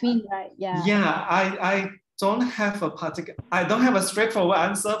in between, right? Yeah. Yeah, I don't have a straightforward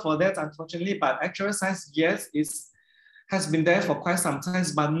answer for that, unfortunately. But actuarial science, yes, has been there for quite some time,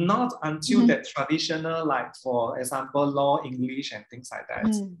 but not until that traditional, like for example, law, English, and things like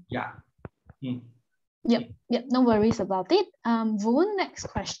that. Yeah. Yep, no worries about it. Voon, next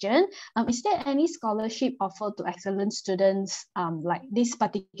question. Is there any scholarship offered to excellent students? Like this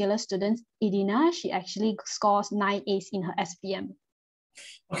particular student, Edina, she actually scores 9 A's in her SPM.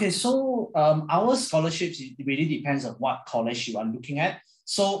 Okay, so our scholarships, it really depends on what college you are looking at.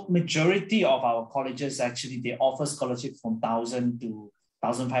 So majority of our colleges actually, they offer scholarship from £1,000 to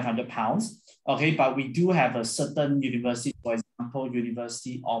 £1,500. Okay, but we do have a certain university, for example,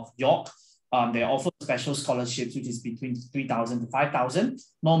 University of York, They offer special scholarships, which is between 3,000 to 5,000.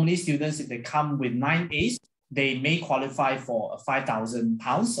 Normally, students, if they come with 9 A's, they may qualify for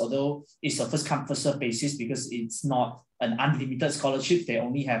 £5,000, although it's a first come, first served basis because it's not an unlimited scholarship. They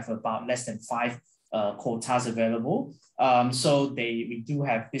only have about less than 5 quotas available. So we do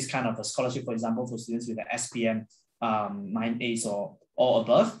have this kind of a scholarship, for example, for students with an SPM 9As or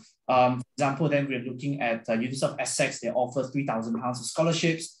above. For example, then we're looking at University of Essex. They offer £3,000 of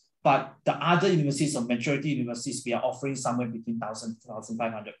scholarships, but the other universities or majority universities, we are offering somewhere between £1,000 to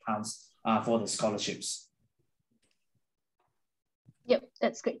 £1,500 for the scholarships. Yep,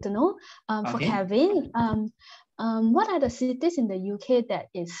 that's great to know. For Okay. Kevin, what are the cities in the UK that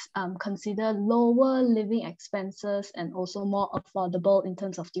is considered lower living expenses and also more affordable in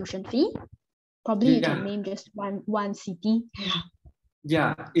terms of tuition fee? Probably you can name just one city.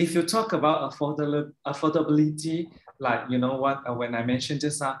 Yeah, if you talk about affordability, like, you know what, when I mentioned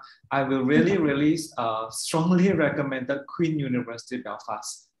just now, I will really strongly recommend the Queen University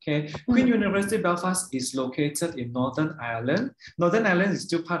Belfast. Okay, Queen University Belfast is located in Northern Ireland. Northern Ireland is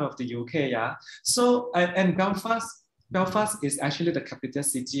still part of the UK, yeah. So, and Belfast is actually the capital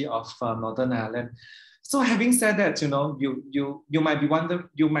city of Northern Ireland. So, having said that, you know, you might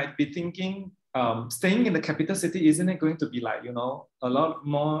be thinking, staying in the capital city, isn't it going to be like, you know, a lot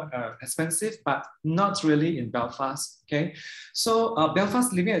more expensive? But not really in Belfast. Okay, so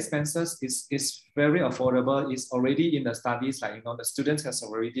Belfast living expenses is very affordable. It's already in the studies, like, you know, the students has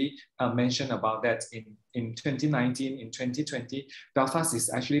already mentioned about that in 2019, in 2020, Belfast is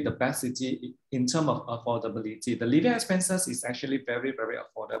actually the best city in terms of affordability. The living expenses is actually very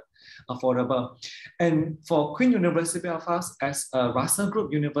affordable. And for Queen University Belfast as a Russell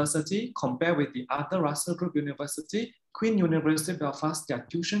Group University, compared with the other Russell Group University, Queen University Belfast, their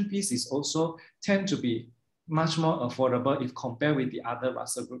tuition fees is also tend to be much more affordable if compared with the other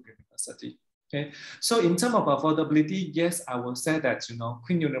Russell Group University. Okay, so in terms of affordability, yes, I will say that, you know,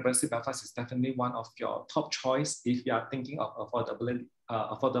 Queen University Belfast is definitely one of your top choice if you are thinking of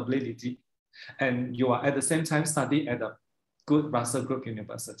affordability, and you are at the same time study at a good Russell Group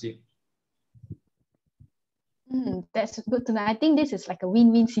University. That's good to know. I think this is like a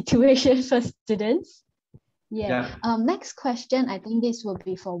win-win situation for students. Yeah. Next question, I think this will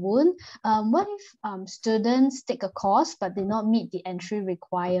be for Woon. What if students take a course but did not meet the entry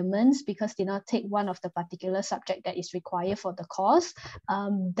requirements because did not take one of the particular subject that is required for the course?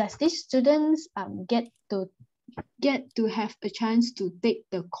 Does these students get to have a chance to take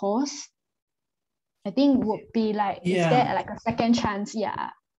the course? I think would be like, is there like a second chance? Yeah.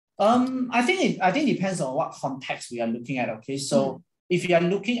 I think it depends on what context we are looking at. Okay, so if you are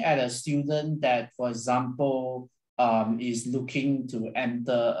looking at a student that, for example, is looking to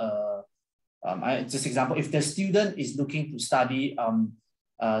enter just example, if the student is looking to study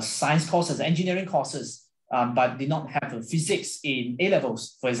science courses, engineering courses, but did not have a physics in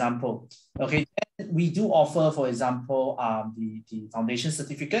A-levels, for example, okay, then we do offer, for example, the foundation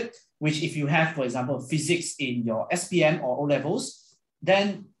certificate, which if you have, for example, physics in your SPM or O-levels,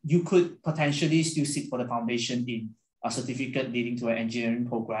 then you could potentially still sit for the foundation in a certificate leading to an engineering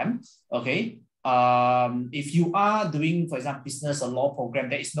program. Okay. If you are doing, for example, business or law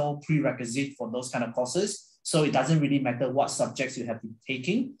program, there is no prerequisite for those kind of courses. So it doesn't really matter what subjects you have been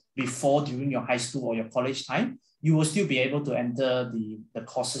taking before, during your high school or your college time, you will still be able to enter the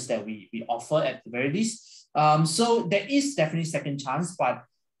courses that we offer at the very least. So there is definitely second chance, but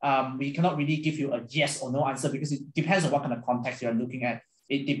we cannot really give you a yes or no answer because it depends on what kind of context you are looking at.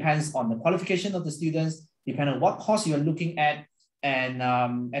 It depends on the qualification of the students, depending on what course you are looking at, and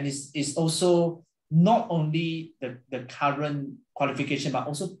it's also not only the current qualification, but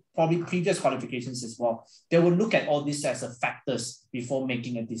also probably previous qualifications as well. They will look at all these as a factors before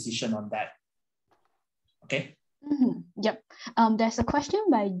making a decision on that. Okay. Yep. There's a question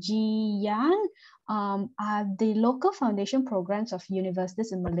by Ji Yan. Are the local foundation programs of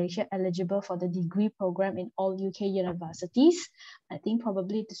universities in Malaysia eligible for the degree program in all UK universities? I think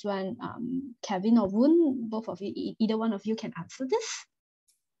probably this one, Kevin or Woon, both of you, either one of you can answer this.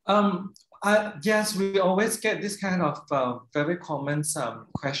 Yes, we always get this kind of very common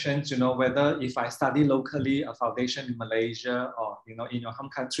questions, you know, whether if I study locally a foundation in Malaysia or, you know, in your home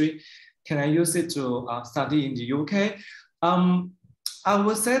country, can I use it to study in the UK? I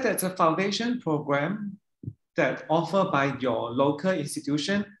would say that a foundation program that offered by your local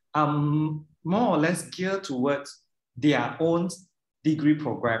institution more or less geared towards their own degree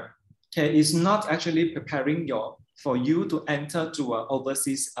program. Okay, it's not actually preparing for you to enter to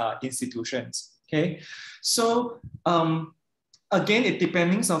overseas institutions. Okay, so again, it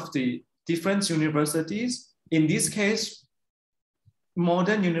depends on the different universities. In this case,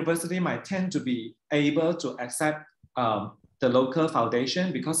 modern university might tend to be able to accept the local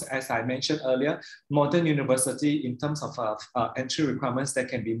foundation because, as I mentioned earlier, modern university in terms of entry requirements, they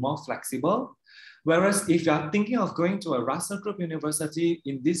can be more flexible. Whereas if you are thinking of going to a Russell Group University,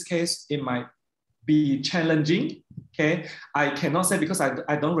 in this case, it might be challenging. Okay, I cannot say because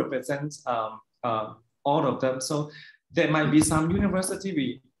I don't represent all of them. So there might be some university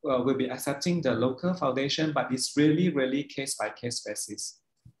we will be accepting the local foundation, but it's really case by case basis.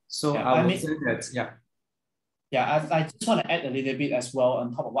 So Yeah, I would say that, yeah. Yeah, I just want to add a little bit as well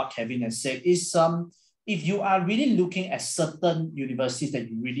on top of what Kevin has said is if you are really looking at certain universities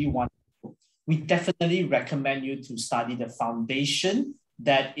that you really want, we definitely recommend you to study the foundation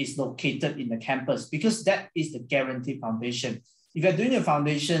that is located in the campus because that is the guaranteed foundation. If you're doing a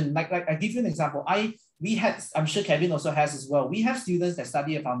foundation, like I give you an example, I'm sure Kevin also has as well. We have students that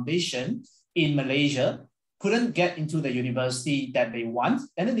study a foundation in Malaysia, couldn't get into the university that they want,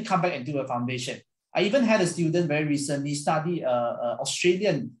 and then they come back and do a foundation. I even had a student very recently study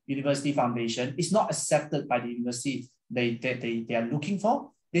Australian university foundation. It's not accepted by the university they are looking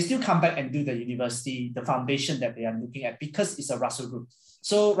for. They still come back and do the university, the foundation that they are looking at because it's a Russell Group.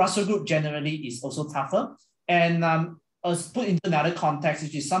 So Russell Group generally is also tougher. And put into another context,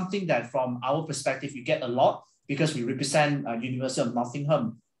 which is something that from our perspective, we get a lot because we represent University of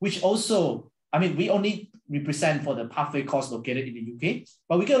Nottingham, which also, I mean, we only represent for the pathway course located in the UK,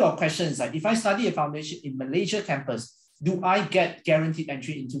 but we get a lot of questions like, if I study a foundation in Malaysia campus, do I get guaranteed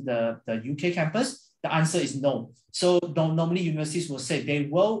entry into the UK campus? The answer is no. So normally universities will say they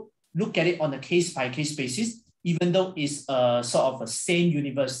will look at it on a case-by-case basis, even though it's sort of a same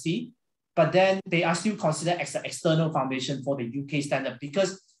university, but then they are still considered as an external foundation for the UK standard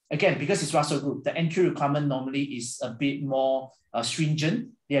because, again, because it's Russell Group, the entry requirement normally is a bit more stringent.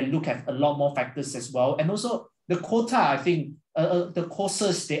 They look at a lot more factors as well. And also the quota, I think, the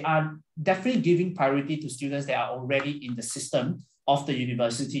courses, they are definitely giving priority to students that are already in the system of the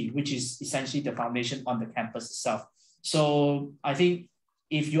university, which is essentially the foundation on the campus itself. So I think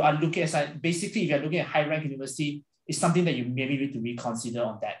if you are looking at, basically, if you're looking at high rank university, it's something that you maybe need to reconsider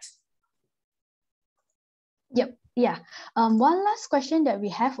on that. Yep. Yeah. One last question that we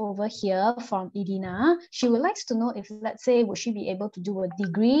have over here from Edina. She would like to know if, let's say, would she be able to do a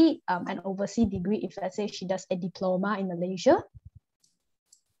degree, an overseas degree, if let's say she does a diploma in Malaysia?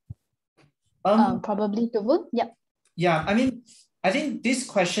 Probably Tuvun. Yep. Yeah, I mean, I think this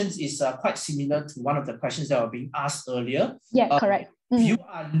question is quite similar to one of the questions that were being asked earlier. Yeah, correct. If you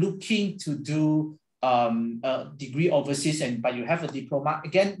are looking to do a degree overseas but you have a diploma,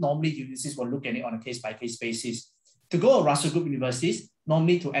 again, normally universities will look at it on a case-by-case basis. To go to Russell Group universities,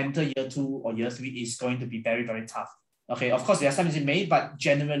 normally to enter year 2 or year 3 is going to be very, very tough. Okay, of course, there are some in May, but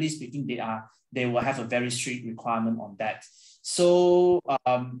generally speaking, they will have a very strict requirement on that. So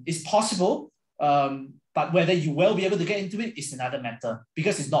it's possible, but whether you will be able to get into it is another matter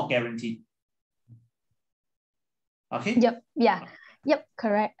because it's not guaranteed. Okay. Yep. Yeah. Yep.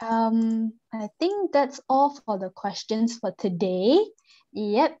 Correct. I think that's all for the questions for today.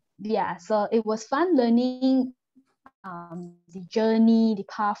 Yep. Yeah. So it was fun learning the journey, the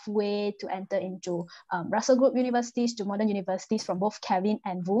pathway to enter into Russell Group universities, to modern universities from both Kevin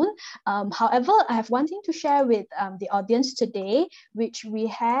and Voon. However, I have one thing to share with the audience today, which we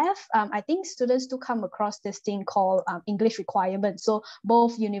have, I think students do come across this thing called English requirements. So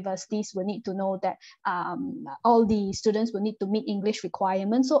both universities will need to know that all the students will need to meet English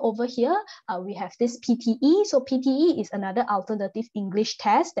requirements. So over here, we have this PTE. So PTE is another alternative English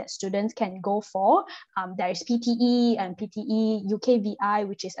test that students can go for. There is PTE and PTE UKVI,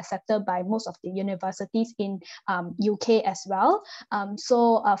 which is accepted by most of the universities in UK as well.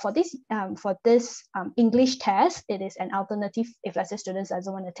 So for this English test, it is an alternative if, let's say, students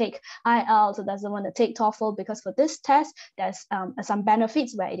doesn't want to take IELTS or doesn't want to take TOEFL, because for this test, there's some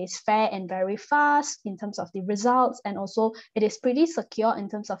benefits where it is fair and very fast in terms of the results, and also it is pretty secure in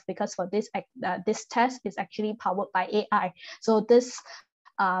terms of, because for this test is actually powered by AI. So this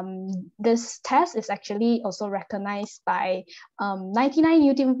test is actually also recognized by 99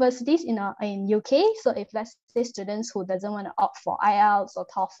 universities in UK. So if, let's say, students who doesn't want to opt for IELTS or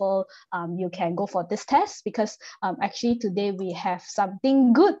TOEFL, you can go for this test, because actually today we have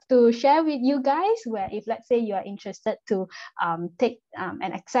something good to share with you guys, where if, let's say, you are interested to take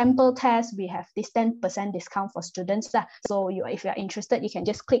an example test, we have this 10% discount for students. So if you're interested, you can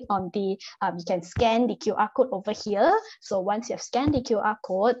just click on you can scan the QR code over here. So once you have scanned the QR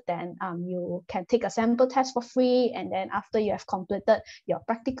code, then you can take a sample test for free, and then after you have completed your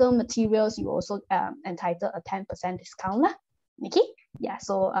practical materials, you also entitled a 10% discount. Okay, yeah,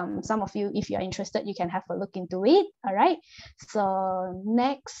 so some of you, if you're interested, you can have a look into it. All right, so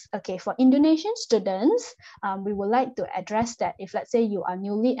next, okay, for Indonesian students, we would like to address that if let's say you are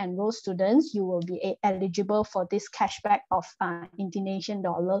newly enrolled students, you will be eligible for this cashback of Indonesian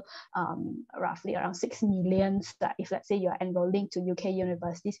dollar, roughly around 6 million, if let's say you're enrolling to UK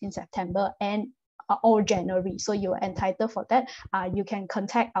universities in September and or January. So you're entitled for that. You can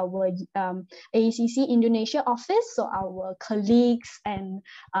contact our AECC Indonesia office. So our colleagues and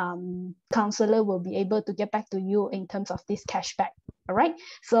counselor will be able to get back to you in terms of this cashback. All right.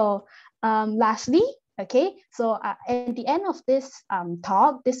 So lastly, okay, so at the end of this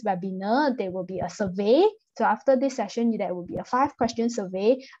talk, this webinar, there will be a survey. So after this session, there will be a 5-question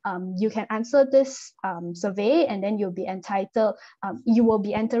survey. You can answer this survey and then you'll be entitled, you will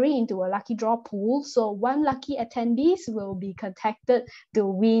be entering into a lucky draw pool. So one lucky attendees will be contacted to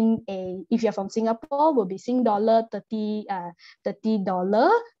win a, if you're from Singapore, will be $30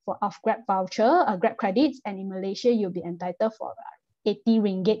 for of Grab voucher, Grab credits, and in Malaysia, you'll be entitled for 80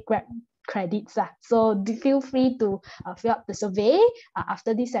 ringgit Grab credits. So feel free to fill up the survey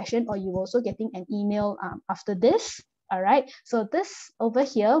after this session, or you're also getting an email after this. All right, so this over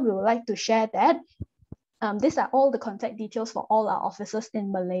here, we would like to share that these are all the contact details for all our offices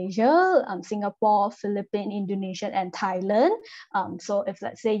in Malaysia, Singapore, Philippines, Indonesia, and Thailand. So if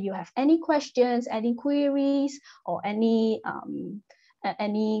let's say you have any questions, any queries, or any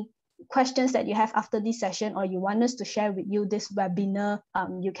questions that you have after this session, or you want us to share with you this webinar,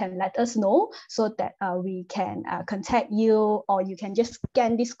 you can let us know so that we can contact you, or you can just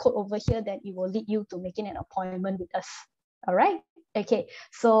scan this code over here, that it will lead you to making an appointment with us. All right. Okay,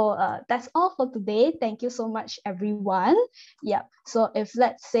 so that's all for today. Thank you so much, everyone. Yeah, so if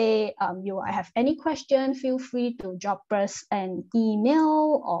let's say you have any question, feel free to drop us an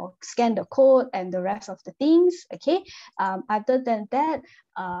email or scan the code and the rest of the things. Okay, other than that,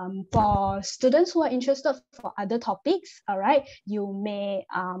 for students who are interested for other topics, all right, you may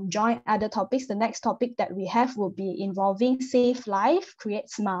join other topics. The next topic that we have will be involving Save Life, Create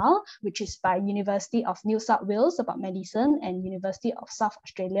Smile, which is by University of New South Wales about medicine and University of South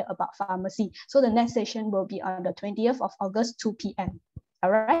Australia about pharmacy. So the next session will be on the 20th of August, 2 p.m. All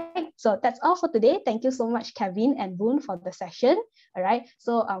right, so that's all for today. Thank you so much, Kevin and Boon, for the session. All right,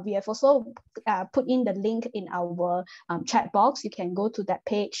 so we have also put in the link in our chat box. You can go to that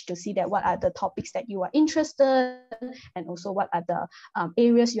page to see that what are the topics that you are interested in, and also what are the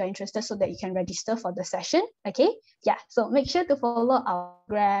areas you are interested, so that you can register for the session. Okay, yeah, so make sure to follow our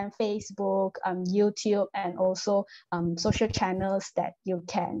Instagram, Facebook, YouTube, and also social channels that you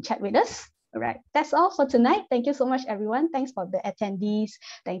can chat with us. All right, that's all for tonight. Thank you so much, everyone. Thanks for the attendees.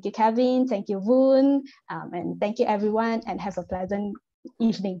 Thank you, Kevin. Thank you, Voon. And thank you, everyone, and have a pleasant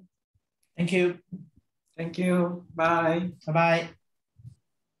evening. Thank you. Thank you. Bye. Bye-bye.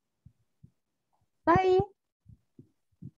 Bye.